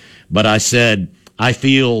 100%, but I said I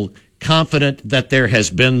feel confident that there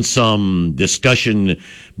has been some discussion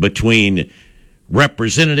between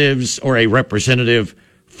representatives or a representative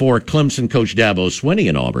for Clemson coach Dabo Swinney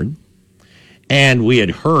in Auburn, and we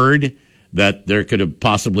had heard that there could have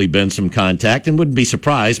possibly been some contact, and wouldn't be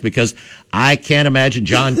surprised because I can't imagine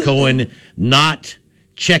John Cohen not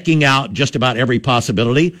checking out just about every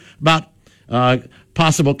possibility about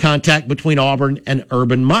possible contact between Auburn and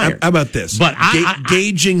Urban Meyer. How about this? But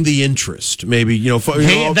gauging the interest, maybe,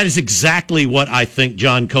 that is exactly what I think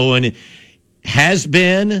John Cohen has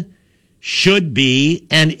been, should be,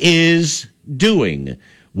 and is doing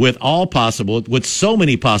with so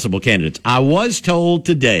many possible candidates. I was told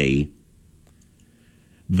today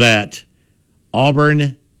that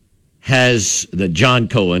Auburn has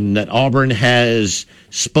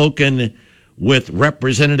spoken with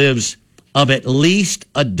representatives of at least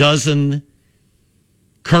a dozen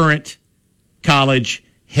current college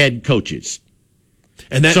head coaches.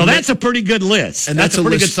 And that's a pretty good list. And that's a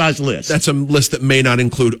pretty good sized list. That's a list that may not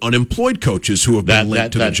include unemployed coaches who have been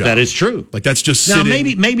linked to the job. That is true. Like that's just now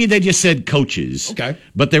sitting. maybe they just said coaches. Okay.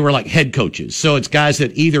 But they were like head coaches. So it's guys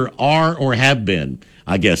that either are or have been.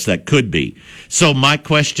 I guess that could be. So my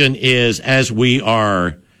question is, as we're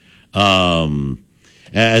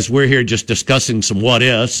here just discussing some what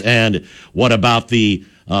ifs and what about the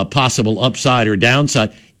possible upside or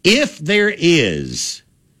downside, if there is,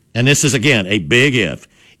 and this is again a big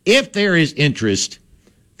if there is interest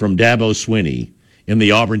from Dabo Swinney in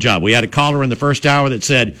the Auburn job. We had a caller in the first hour that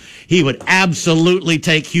said he would absolutely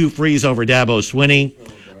take Hugh Freeze over Dabo Swinney.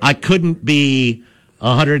 I couldn't be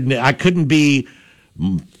 100. I couldn't be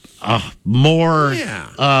more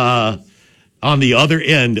on the other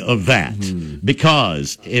end of that,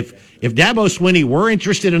 because if Dabo Swinney were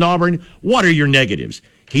interested in Auburn, what are your negatives?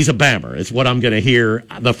 He's a Bammer. It's what I'm going to hear.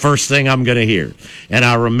 The first thing I'm going to hear. And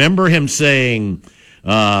I remember him saying,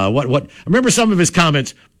 I remember some of his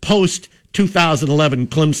comments post 2011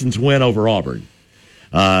 Clemson's win over Auburn.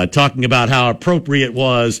 Talking about how appropriate it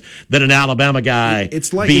was that an Alabama guy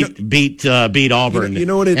beat Auburn.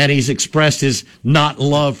 And he's expressed his not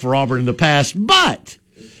love for Auburn in the past. But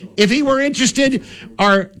if he were interested,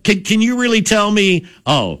 can you really tell me,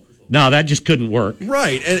 oh, no, that just couldn't work?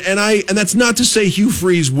 Right, and that's not to say Hugh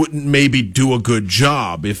Freeze wouldn't maybe do a good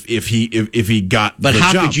job if he got the job. But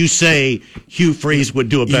how could you say Hugh Freeze would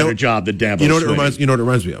do a better job than Dabo Swinney? You know what it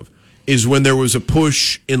reminds me of? Is when there was a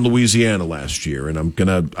push in Louisiana last year, and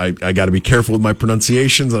I got to be careful with my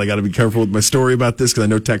pronunciations, and I got to be careful with my story about this because I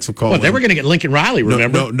know Tex will call. Well, they were going to get Lincoln Riley.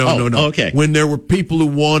 Remember? No. Okay. When there were people who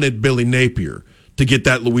wanted Billy Napier to get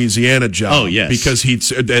that Louisiana job. Oh, yes. Because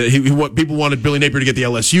people wanted Billy Napier to get the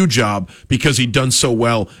LSU job because he'd done so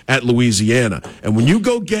well at Louisiana. And when you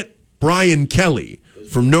go get Brian Kelly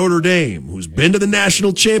from Notre Dame, who's been to the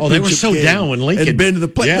national championship they were so game down when Lincoln and been to the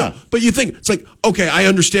play. Yeah. No, but you think it's like, okay, I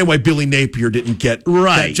understand why Billy Napier didn't get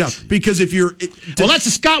that job, because if you're that's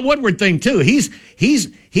a Scott Woodward thing too. He's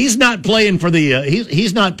not playing for the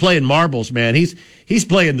he's not playing marbles, man. He's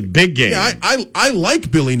playing the big game. Yeah, I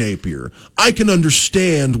like Billy Napier. I can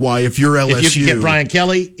understand why if you're LSU, if you can get Brian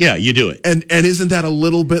Kelly, yeah, you do it. And isn't that a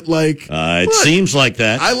little bit like it seems like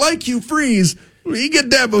that? I like Hugh Freeze. You get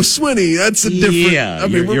Dabo Swinney. That's a different. Yeah, I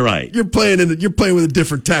mean, you're right. You're playing with a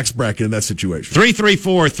different tax bracket in that situation.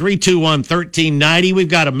 334-321-1390. We've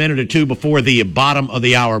got a minute or two before the bottom of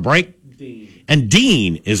the hour break. And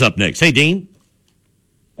Dean is up next. Hey, Dean.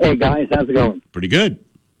 Hey, guys. How's it going? Pretty good.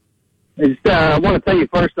 I want to tell you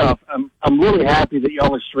first off, I'm really happy that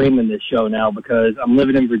y'all are streaming this show now, because I'm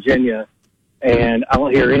living in Virginia and I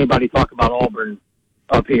don't hear anybody talk about Auburn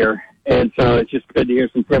up here. And so it's just good to hear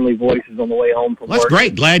some friendly voices on the way home from work. That's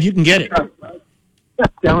great. Glad you can get it. I'm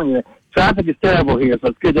telling you, traffic is terrible here, so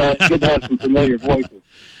it's good to have some familiar voices.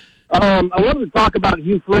 I wanted to talk about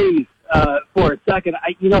Hugh Freeze for a second.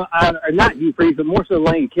 Or not Hugh Freeze, but more so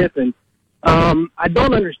Lane Kiffin. I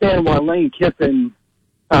don't understand why Lane Kiffin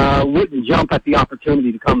wouldn't jump at the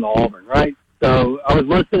opportunity to come to Auburn, right? So I was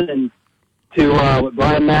listening to with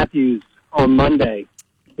Brian Matthews on Monday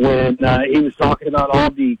when he was talking about all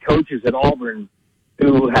the coaches at Auburn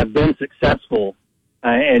who have been successful,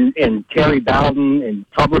 and Terry Bowden and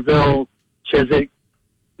Tuberville, Chiswick,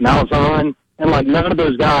 Malzahn, and like none of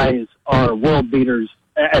those guys are world beaters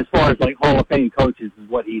as far as like Hall of Fame coaches, is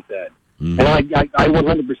what he said. And I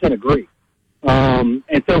 100% agree. And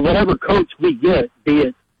so whatever coach we get, be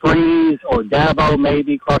it Freeze or Dabo,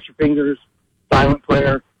 maybe, cross your fingers, silent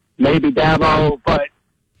prayer, maybe Dabo, but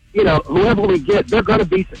whoever we get, they're going to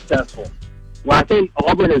be successful. Well, I think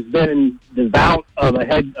Auburn has been devout of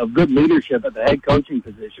good leadership at the head coaching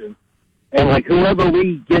position, and like whoever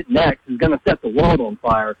we get next is going to set the world on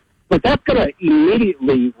fire. But that's going to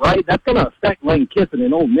immediately, right? That's going to affect Lane Kiffin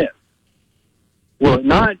and Ole Miss. Will it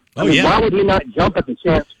not? Why would he not jump at the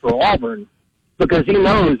chance for Auburn? Because he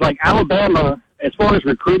knows, like Alabama, as far as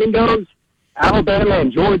recruiting goes, Alabama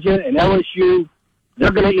and Georgia and LSU,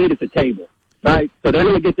 they're going to eat at the table. Right, so they're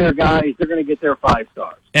going to get their guys. They're going to get their 5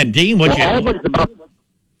 stars. And Dean, Auburn's about.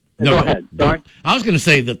 Go ahead. Sorry. I was going to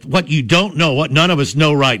say that what you don't know, what none of us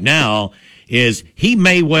know right now, is he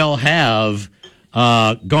may well have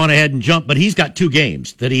gone ahead and jumped, but he's got 2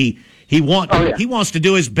 games that he wants to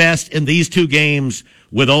do his best in these 2 games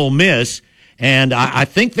with Ole Miss, and I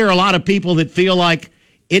think there are a lot of people that feel like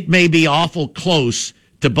it may be awful close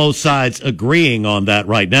to both sides agreeing on that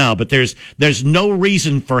right now. But there's no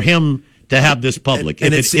reason for him to have this public,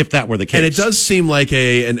 if that were the case. And it does seem like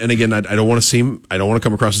and again, I don't want to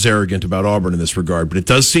come across as arrogant about Auburn in this regard, but it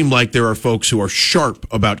does seem like there are folks who are sharp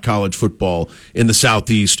about college football in the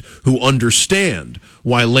Southeast who understand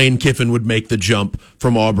why Lane Kiffin would make the jump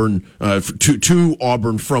from Auburn to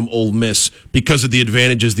Auburn from Ole Miss because of the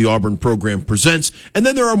advantages the Auburn program presents. And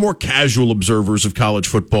then there are more casual observers of college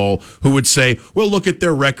football who would say, well, look at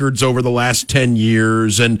their records over the last 10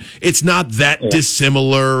 years, and it's not that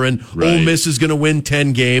dissimilar, and Ole Miss is going to win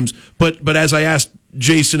 10 games. But as I asked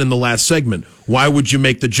Jason in the last segment, why would you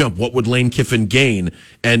make the jump? What would Lane Kiffin gain?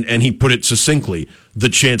 And he put it succinctly, the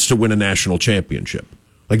chance to win a national championship.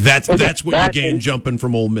 Like that's what you gain jumping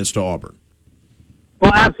from Ole Miss to Auburn.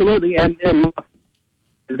 Well, absolutely, and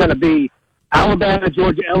it's going to be Alabama,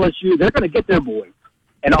 Georgia, LSU. They're going to get their boys,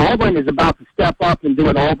 and Auburn is about to step up and do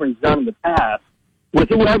what Auburn's done in the past with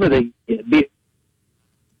whoever they be.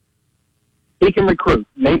 He can recruit.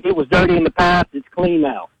 Maybe it was dirty in the past. It's clean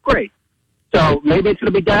now. Great. So maybe it's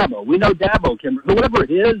going to be Dabo. We know Dabo can, whoever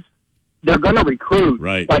it is, they're going to recruit.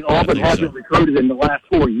 Right. Like Auburn hasn't recruited in the last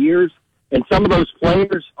 4 years. And some of those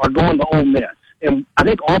players are going to Ole Miss. And I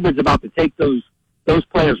think Auburn's about to take those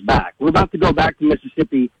players back. We're about to go back to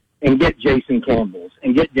Mississippi and get Jason Campbell's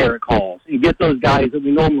and get Derek Halls and get those guys that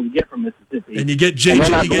we normally get from Mississippi. And you get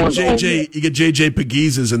JJ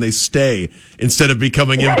Peguesas and they stay instead of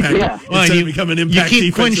becoming impact. Yeah. Instead of becoming impact. You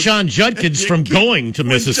keep Quinshawn Judkins from going to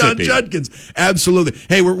Mississippi. Quinshawn Judkins, absolutely.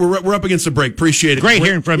 Hey, we're up against the break. Appreciate it. Great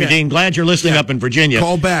hearing from you, Dean. Glad you're listening up in Virginia.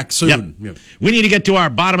 Call back soon. Yep. We need to get to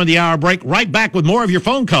our bottom of the hour break. Right back with more of your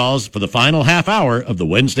phone calls for the final half hour of the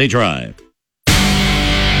Wednesday Drive.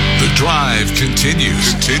 The Drive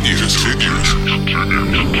continues. The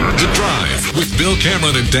Drive with Bill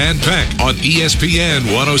Cameron and Dan Peck on ESPN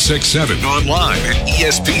 106.7. Online at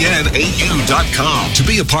ESPNAU.com. To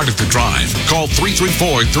be a part of The Drive, call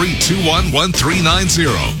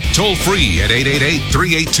 334-321-1390. Toll free at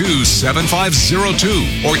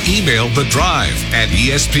 888-382-7502. Or email The Drive at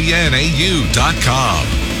ESPNAU.com.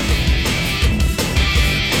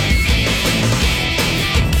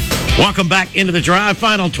 Welcome back into the Drive.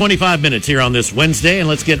 Final 25 minutes here on this Wednesday, and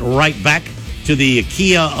let's get right back to the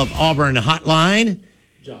Kia of Auburn hotline.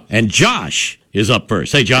 And Josh is up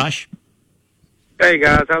first. Hey, Josh. Hey,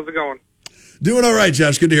 guys. How's it going? Doing all right,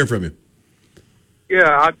 Josh. Good to hear from you.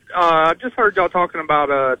 Yeah, I just heard y'all talking about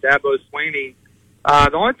Dabo Swinney.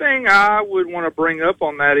 The only thing I would want to bring up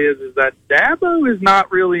on that is that Dabo has not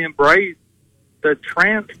really embraced the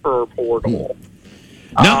transfer portal.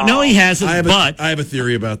 No, he hasn't. I have a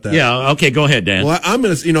theory about that. Yeah, okay, go ahead, Dan. Well, I'm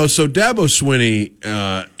gonna, so Dabo Swinney,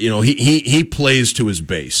 he plays to his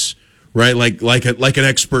base, right? Like an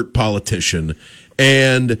expert politician,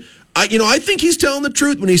 and I think he's telling the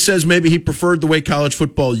truth when he says maybe he preferred the way college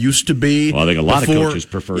football used to be. Well, I think a lot of coaches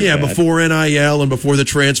prefer that. Yeah, before NIL and before the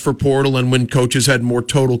transfer portal, and when coaches had more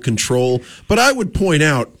total control. But I would point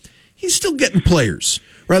out he's still getting players.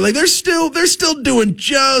 Right, like they're still doing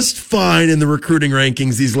just fine in the recruiting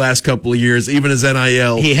rankings these last couple of years, even as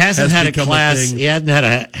NIL. He hasn't had a become class. thing. He hasn't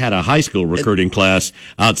had a high school recruiting class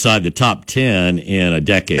outside the top 10 in a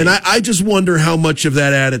decade. And I just wonder how much of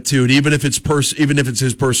that attitude, even if it's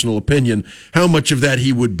his personal opinion, how much of that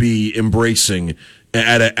he would be embracing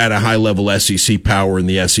at a high level SEC power in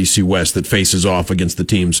the SEC West that faces off against the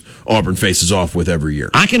teams Auburn faces off with every year.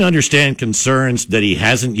 I can understand concerns that he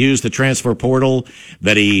hasn't used the transfer portal,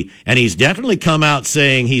 and he's definitely come out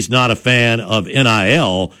saying he's not a fan of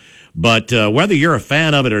NIL. But whether you're a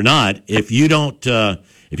fan of it or not, if you don't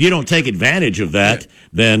take advantage of that,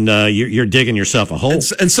 then you're digging yourself a hole.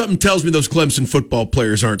 And something tells me those Clemson football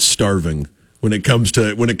players aren't starving when it comes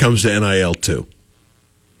to NIL too.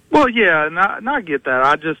 Well, yeah, and I get that.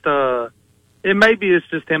 I just, maybe it's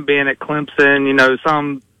just him being at Clemson.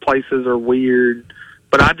 Some places are weird,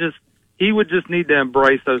 but he would just need to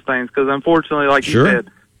embrace those things because, unfortunately, like you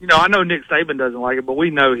said, I know Nick Saban doesn't like it, but we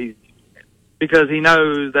know because he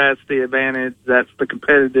knows that's the advantage, that's the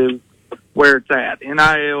competitive where it's at.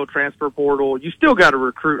 NIL, transfer portal, you still got to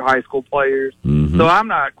recruit high school players. Mm-hmm. So I'm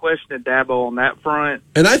not questioning Dabo on that front.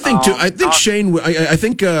 And I think too. I think Shane. I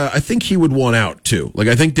think he would want out too. Like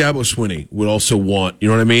I think Dabo Swinney would also want. You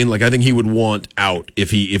know what I mean? Like I think he would want out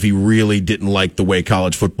if he really didn't like the way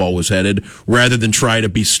college football was headed, rather than try to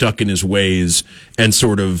be stuck in his ways and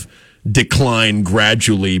sort of decline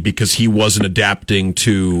gradually because he wasn't adapting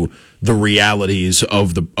to the realities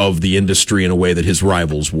of the industry in a way that his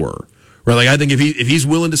rivals were. Right, like I think if he's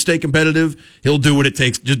willing to stay competitive, he'll do what it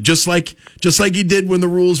takes. Just like he did when the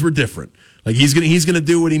rules were different. Like he's gonna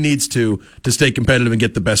do what he needs to stay competitive and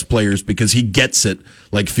get the best players because he gets it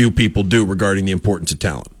like few people do regarding the importance of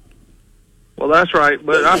talent. Well, that's right,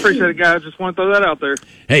 but I appreciate it, guys. Just want to throw that out there.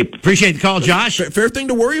 Hey, appreciate the call, Josh. Fair thing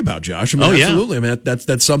to worry about, Josh. I mean, absolutely. I mean,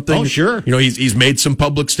 that's something. Oh, sure. He's made some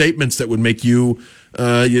public statements that would make you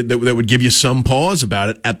that would give you some pause about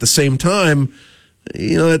it. At the same time,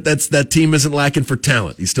 that team isn't lacking for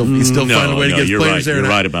talent. He's still finding a way to get players there. You're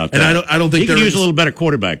right about that. And I don't think he could use a little better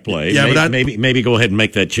quarterback play. Yeah, maybe go ahead and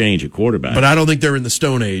make that change at quarterback. But I don't think they're in the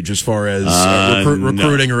Stone Age as far as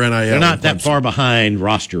recruiting or NIL. They're not that far behind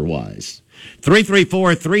roster wise.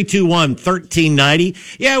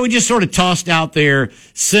 334-321-1390. Yeah, we just sort of tossed out there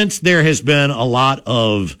since there has been a lot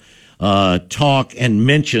of talk and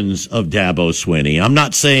mentions of Dabo Swinney. I'm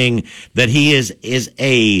not saying that he is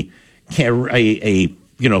a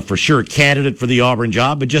for sure candidate for the Auburn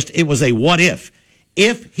job, but just it was a what if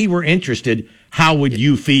he were interested, how would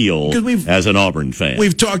you feel as an Auburn fan?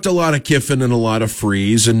 We've talked a lot of Kiffin and a lot of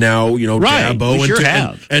Freeze, and now, Right, Dabo we sure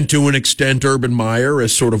have. and to an extent Urban Meyer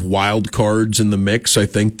as sort of wild cards in the mix. I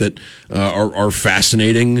think that are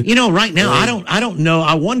fascinating. Right now I don't know.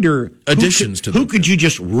 I wonder additions who could you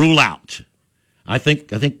just rule out? I think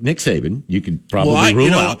Nick Saban you could probably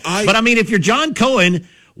rule out. But I mean, if you're John Cohen,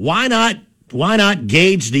 why not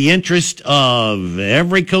gauge the interest of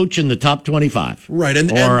every coach in the top 25? Right,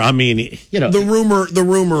 the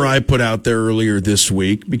rumor I put out there earlier this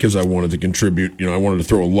week because I wanted to contribute. I wanted to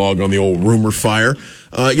throw a log on the old rumor fire.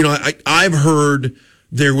 I've heard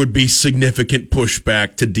there would be significant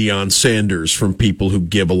pushback to Deion Sanders from people who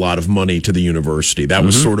give a lot of money to the university. That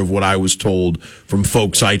was sort of what I was told from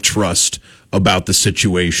folks I trust about the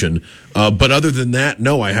situation. But other than that,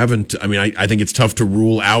 no, I haven't. I mean, I think it's tough to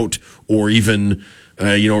rule out or even, so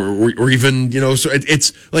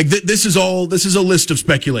it's like this is a list of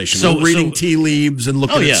speculation. So we're reading tea leaves and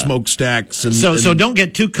looking at smokestacks. So don't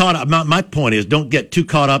get too caught up. My point is, don't get too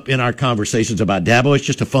caught up in our conversations about Dabo. It's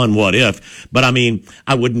just a fun what if. But I mean,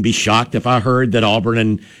 I wouldn't be shocked if I heard that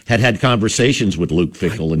Auburn had conversations with Luke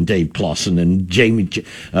Fickell and Dave Clawson and Jamie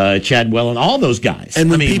Chadwell and all those guys. And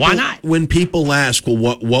why not? When people ask,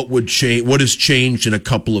 well, what would change? What has changed in a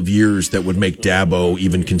couple of years that would make Dabo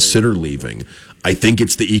even consider leaving? I think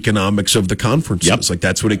it's the economics of the conferences. Yep. Like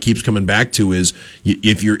that's what it keeps coming back to is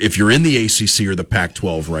if you're in the ACC or the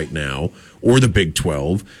Pac-12 right now or the Big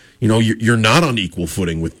 12, you're not on equal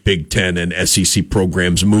footing with Big 10 and SEC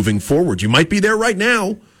programs moving forward. You might be there right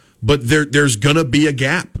now, but there's gonna be a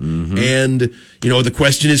gap. And the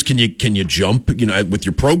question is, can you jump? With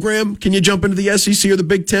your program, can you jump into the SEC or the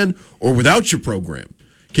Big 10, or without your program,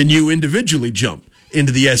 can you individually jump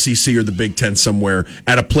into the SEC or the Big 10 somewhere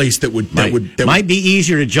at a place that might be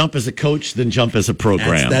easier to jump as a coach than jump as a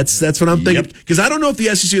program. That's what I'm thinking. Because I don't know if the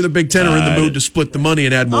SEC or the Big 10 are in the mood to split the money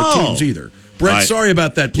and add more teams either. Brett, sorry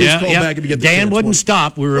about that. Please call back if you get the Dan chance. wouldn't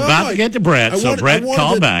stop. We were about to get to Brett, Brett,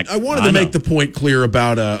 call back. I wanted to make the point clear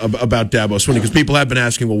about Dabo Swinney because people have been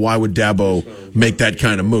asking, well, why would Dabo make that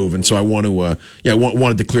kind of move? And so I want to,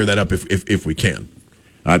 wanted to clear that up if we can.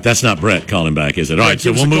 All right, that's not Brett calling back, is it? All right,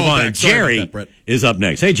 so we'll move on. Jerry is up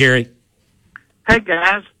next. Hey, Jerry. Hey,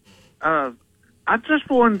 guys. I just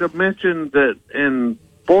wanted to mention that in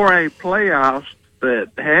 4A playoffs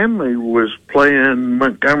that Hamley was playing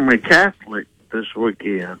Montgomery Catholic this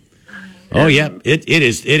weekend. Oh, yeah. It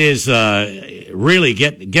is really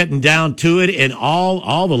getting down to it in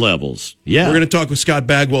all the levels. Yeah. We're going to talk with Scott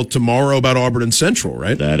Bagwell tomorrow about Auburn and Central,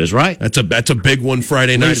 right? That is right. That's a big one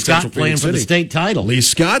Friday night. Lee Scott playing for the state title. Lee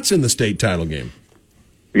Scott's in the state title game.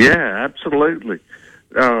 Yeah, absolutely.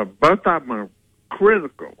 Both of them are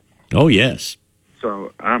critical. Oh, yes.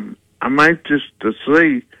 So I'm anxious to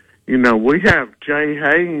see. We have Jay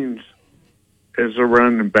Haynes as a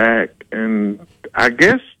running back, and I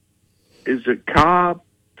guess is it Cobb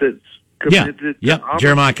that's committed? Yeah,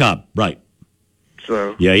 Jeremiah Cobb, right?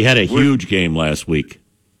 So he had a huge game last week.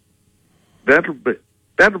 That'll be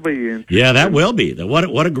interesting. Yeah, that will be.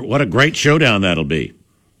 What a great showdown that'll be.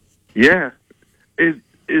 Yeah, is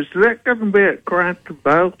that going to be at Cranston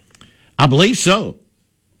Bowl? I believe so.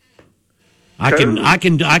 I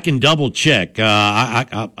can double check.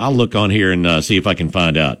 I'll look on here and see if I can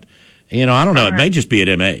find out. I don't know. It may just be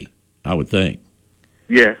at MA. I would think.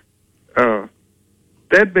 Yeah. That'd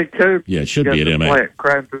be cool. Yeah, it should be at MA.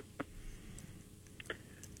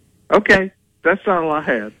 Okay, that's all I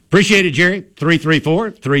had. Appreciate it, Jerry.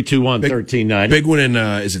 334-321-1390. Big one in,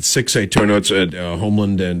 is it 6A? I know it's at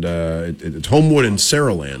Homeland and it's Homewood and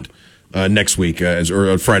Saraland next week,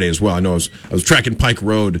 or Friday as well. I know I was tracking Pike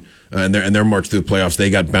Road and their march through the playoffs. They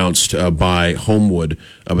got bounced by Homewood,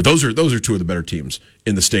 but those are two of the better teams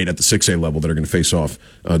in the state at the 6A level that are going to face off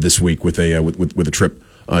this week with a trip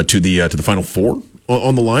to the Final Four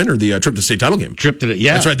on the line, or the trip to the state title game.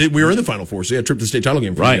 That's right. We were in the Final Four, so trip to the state title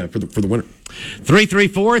game for the winner.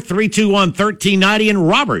 334-321-1390, and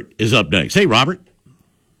Robert is up next. Hey, Robert.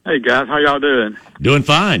 Hey, guys. How y'all doing? Doing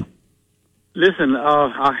fine. Listen,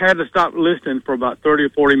 I had to stop listening for about 30 or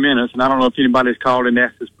 40 minutes, and I don't know if anybody's called and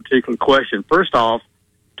asked this particular question. First off,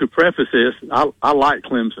 to preface this, I like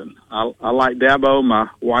Clemson. I like Dabo. My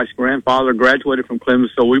wife's grandfather graduated from Clemson,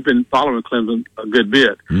 so we've been following Clemson a good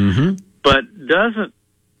bit. Mm-hmm. But doesn't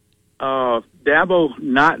Dabo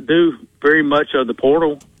not do very much of the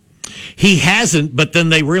portal? He hasn't, but then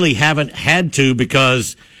they really haven't had to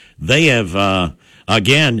because they have,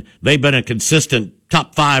 again, they've been a consistent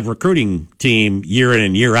top 5 recruiting team year in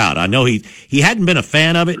and year out. I know he hadn't been a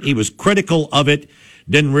fan of it. He was critical of it,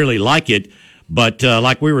 didn't really like it. But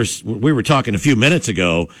like we were talking a few minutes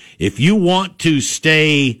ago, if you want to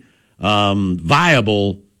stay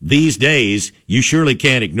viable these days, you surely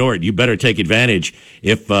can't ignore it. You better take advantage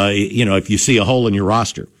if you see a hole in your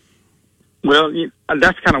roster. Well,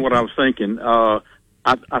 that's kind of what I was thinking.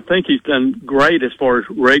 I think he's done great as far as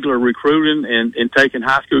regular recruiting and taking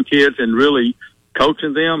high school kids and really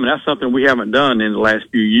coaching them. And that's something we haven't done in the last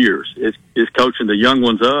few years is coaching the young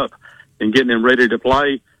ones up and getting them ready to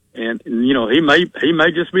play. And he may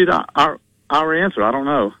just be our answer. I don't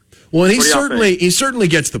know. Well, and he certainly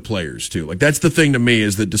gets the players too. Like, that's the thing to me,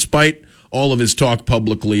 is that despite all of his talk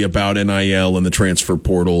publicly about NIL and the transfer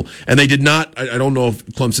portal, and they did not, I don't know if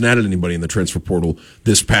Clemson added anybody in the transfer portal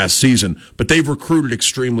this past season, but they've recruited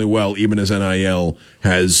extremely well, even as NIL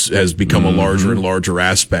has become a larger and larger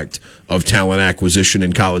aspect of talent acquisition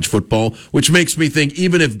in college football, which makes me think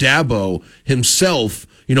even if Dabo himself,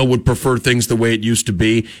 would prefer things the way it used to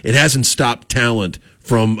be, it hasn't stopped talent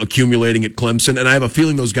from accumulating at Clemson, and I have a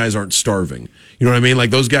feeling those guys aren't starving. You know what I mean? Like,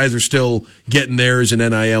 those guys are still getting theirs in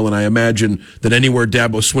NIL, and I imagine that anywhere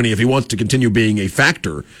Dabo Swinney, if he wants to continue being a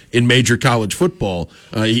factor in major college football,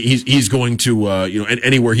 he's going to,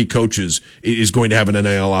 anywhere he coaches, is going to have an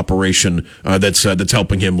NIL operation that's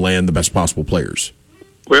helping him land the best possible players.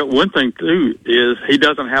 Well, one thing too is he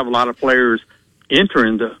doesn't have a lot of players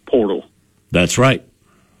entering the portal. That's right.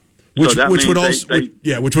 Which would also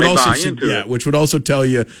tell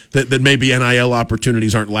you that maybe NIL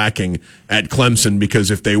opportunities aren't lacking at Clemson, because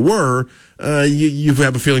if they were, you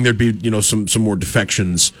have a feeling there'd be some more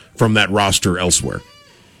defections from that roster elsewhere.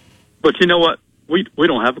 But you know what? We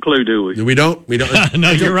don't have a clue, do we? We don't.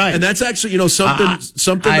 No, you're right. And that's actually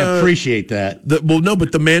something. I appreciate that. But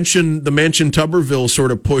the Manchin Tuberville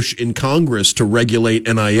sort of push in Congress to regulate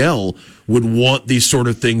NIL would want these sort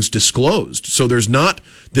of things disclosed. So there's not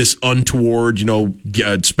this untoward,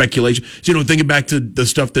 speculation. So, thinking back to the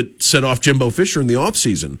stuff that set off Jimbo Fisher in the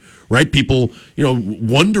offseason, right? People,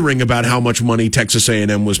 wondering about how much money Texas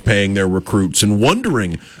A&M was paying their recruits and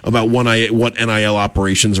wondering about what NIL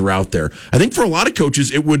operations are out there. I think for a lot of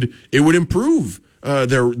coaches, it would improve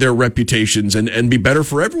their reputations and be better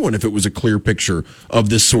for everyone if it was a clear picture of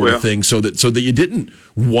this sort of thing, so that you didn't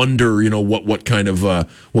wonder, what kind of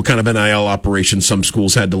NIL operation some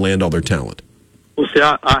schools had to land all their talent. Well, see,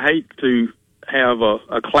 I hate to have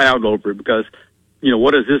a cloud over it, because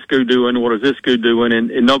what is this school doing? What is this school doing?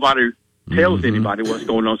 And nobody tells anybody what's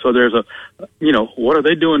going on. So there's what are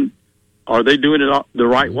they doing? Are they doing it the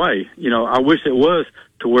right way? I wish it was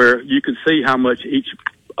to where you could see how much each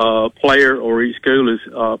player or each school is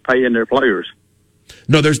paying their players.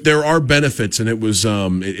 No, there are benefits, and it was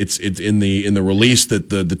it's in the release that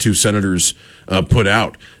the two senators put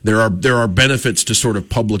out. There are benefits to sort of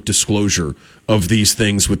public disclosure of these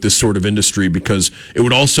things with this sort of industry, because it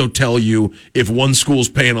would also tell you if one school's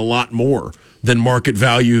paying a lot more than market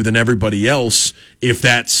value than everybody else, if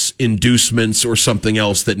that's inducements or something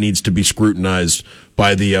else that needs to be scrutinized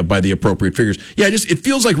by the appropriate figures. Yeah, it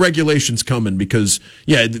feels like regulation's coming, because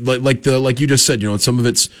like you just said, some of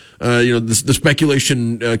it's the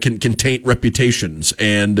speculation can taint reputations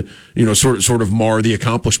and sort of mar the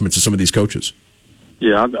accomplishments of some of these coaches.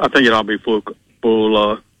 Yeah, I think it ought to be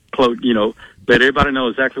full let everybody know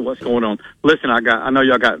exactly what's going on. Listen, I know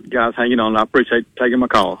y'all got guys hanging on. I appreciate taking my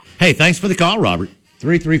call. Hey, thanks for the call, Robert.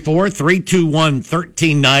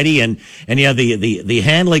 334-321-1390. And yeah, the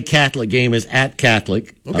Handley Catholic game is at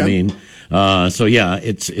Catholic. Okay. I mean, so yeah,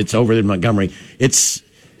 it's over in Montgomery. It's,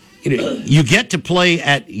 you get to play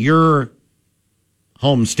at your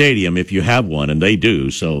home stadium if you have one, and they do.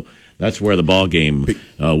 So that's where the ball game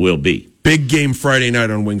will be. Big game Friday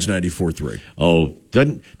night on Wings 94.3. Oh,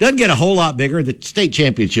 doesn't get a whole lot bigger. The state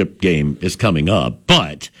championship game is coming up,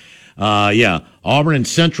 but Auburn and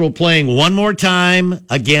Central playing one more time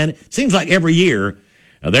again. It seems like every year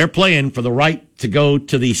they're playing for the right to go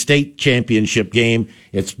to the state championship game.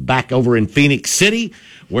 It's back over in Phoenix City,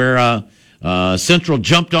 where Central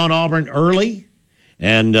jumped on Auburn early,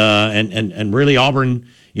 and really Auburn,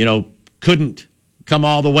 couldn't come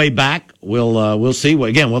all the way back. We'll see.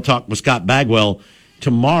 Again, we'll talk with Scott Bagwell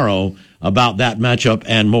tomorrow about that matchup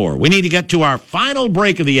and more. We need to get to our final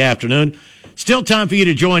break of the afternoon. Still time for you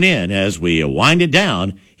to join in as we wind it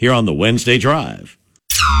down here on the Wednesday Drive.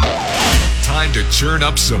 Time to churn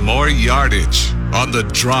up some more yardage on The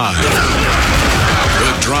Drive.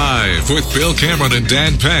 The Drive with Bill Cameron and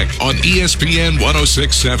Dan Peck on ESPN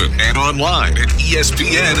 106.7 and online at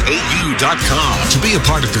ESPNAU.com. To be a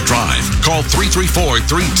part of The Drive, call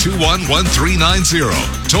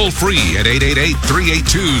 334-321-1390. Toll free at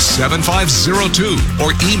 888-382-7502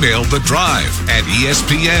 or email The Drive at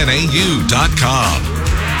ESPNAU.com.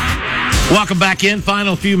 Welcome back in.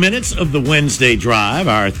 Final few minutes of the Wednesday drive.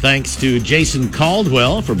 Our thanks to Jason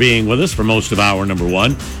Caldwell for being with us for most of hour number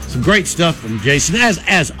one. Some great stuff from Jason,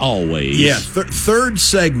 as always. Yeah, third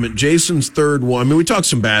segment, Jason's third one. I mean, we talked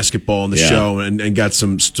some basketball on the show and got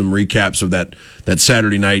some recaps of that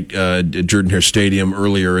Saturday night at Jordan-Hare Stadium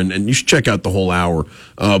earlier, and you should check out the whole hour.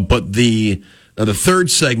 But the third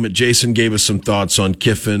segment, Jason gave us some thoughts on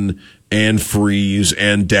Kiffin and Freeze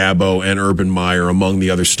and Dabo and Urban Meyer, among the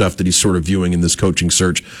other stuff that he's sort of viewing in this coaching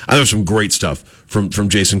search. I know some great stuff from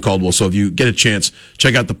Jason Caldwell. So if you get a chance,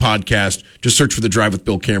 check out the podcast. Just search for The Drive with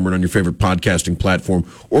Bill Cameron on your favorite podcasting platform,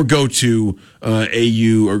 or go to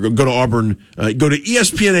AU, or go to Auburn, go to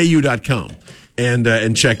ESPNAU.com.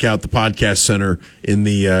 And check out the podcast center in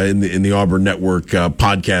the Auburn Network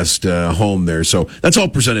podcast home there. So that's all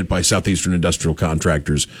presented by Southeastern Industrial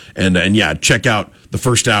Contractors. And yeah, check out the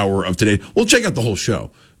first hour of today. We'll check out the whole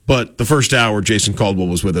show. But the first hour, Jason Caldwell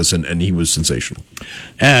was with us, and he was sensational.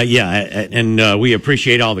 We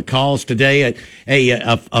appreciate all the calls today.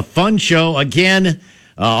 A fun show. Again,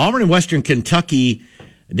 Auburn and Western Kentucky,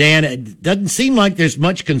 Dan, it doesn't seem like there's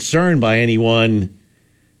much concern by anyone.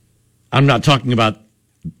 I'm not talking about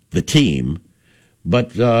the team,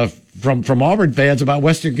 but from Auburn fans about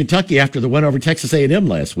Western Kentucky after the win over Texas A&M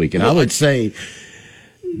last week. And I would say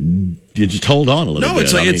you just hold on a little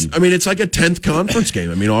bit. It's like a 10th conference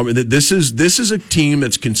game. I mean, Auburn, this is a team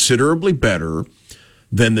that's considerably better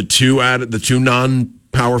than the two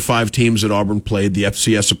non-Power 5 teams that Auburn played, the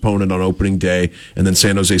FCS opponent on opening day, and then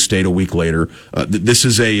San Jose State a week later. This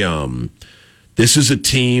is a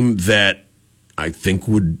team that I think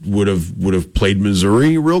would have played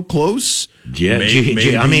Missouri real close. Yeah, did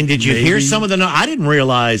you hear some of the? I didn't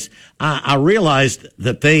realize. I realized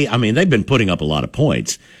that they've been putting up a lot of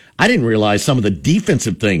points. I didn't realize some of the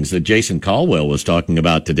defensive things that Jason Caldwell was talking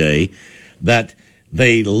about today. That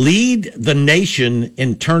they lead the nation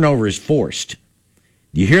in turnovers forced.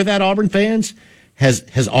 You hear that, Auburn fans?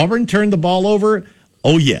 Has Auburn turned the ball over?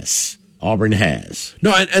 Oh yes. Auburn has.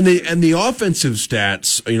 No, and the offensive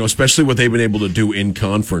stats, especially what they've been able to do in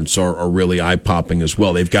conference are really eye-popping as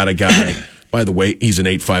well. They've got a guy, by the way, he's an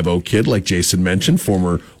 850 kid, like Jason mentioned,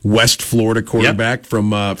 former West Florida quarterback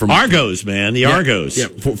from Argos, man, the Argos. Yeah,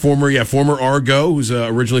 former Argo, who's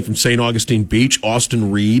originally from St. Augustine Beach.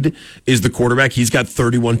 Austin Reed is the quarterback. He's got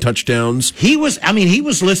 31 touchdowns. He was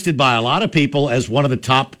listed by a lot of people as one of the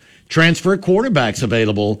top transfer quarterbacks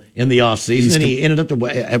available in the offseason, and he ended up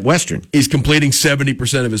at Western. He's completing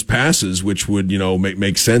 70% of his passes, which would,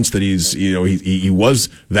 make sense that he was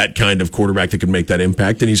that kind of quarterback that could make that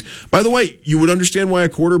impact. And he's, by the way, you would understand why a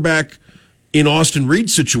quarterback in Austin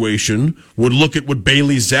Reed's situation would look at what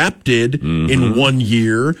Bailey Zapp did in 1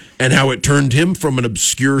 year and how it turned him from an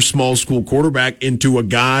obscure small school quarterback into a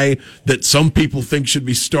guy that some people think should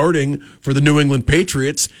be starting for the New England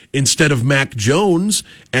Patriots instead of Mac Jones.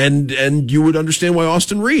 And you would understand why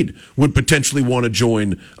Austin Reed would potentially want to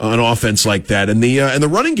join an offense like that. And the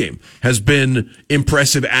running game has been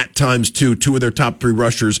impressive at times too. Two of their top three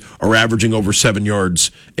rushers are averaging over 7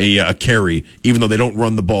 yards a carry, even though they don't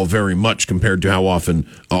run the ball very much compared to how often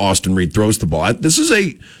Austin Reed throws the ball. It's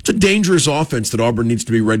a dangerous offense that Auburn needs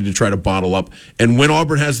to be ready to try to bottle up. And when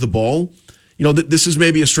Auburn has the ball, this is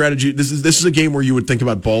maybe a strategy. This is a game where you would think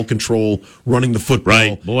about ball control, running the football.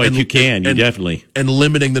 Right, boy, if you can, you definitely. And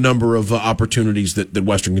limiting the number of opportunities that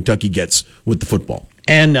Western Kentucky gets with the football.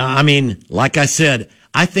 And, like I said,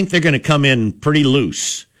 I think they're going to come in pretty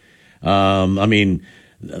loose. Even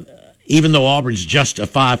though Auburn's just a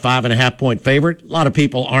 5.5 point favorite, a lot of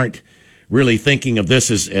people aren't really thinking of this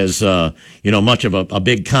as much of a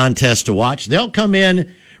big contest to watch. They'll come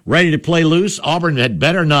in ready to play loose. Auburn had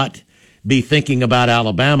better not be thinking about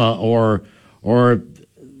Alabama or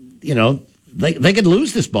they could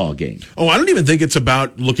lose this ball game. Oh, I don't even think it's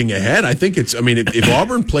about looking ahead. I think if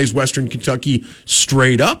Auburn plays Western Kentucky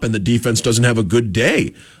straight up and the defense doesn't have a good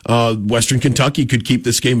day, Western Kentucky could keep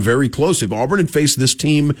this game very close. If Auburn had faced this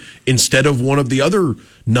team instead of one of the other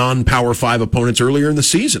non-Power 5 opponents earlier in the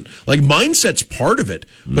season, like mindset's part of it,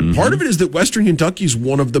 but part of it is that Western Kentucky's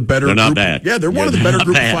one of the better. They're not bad. Yeah, they're one of the better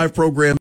Group of 5 programs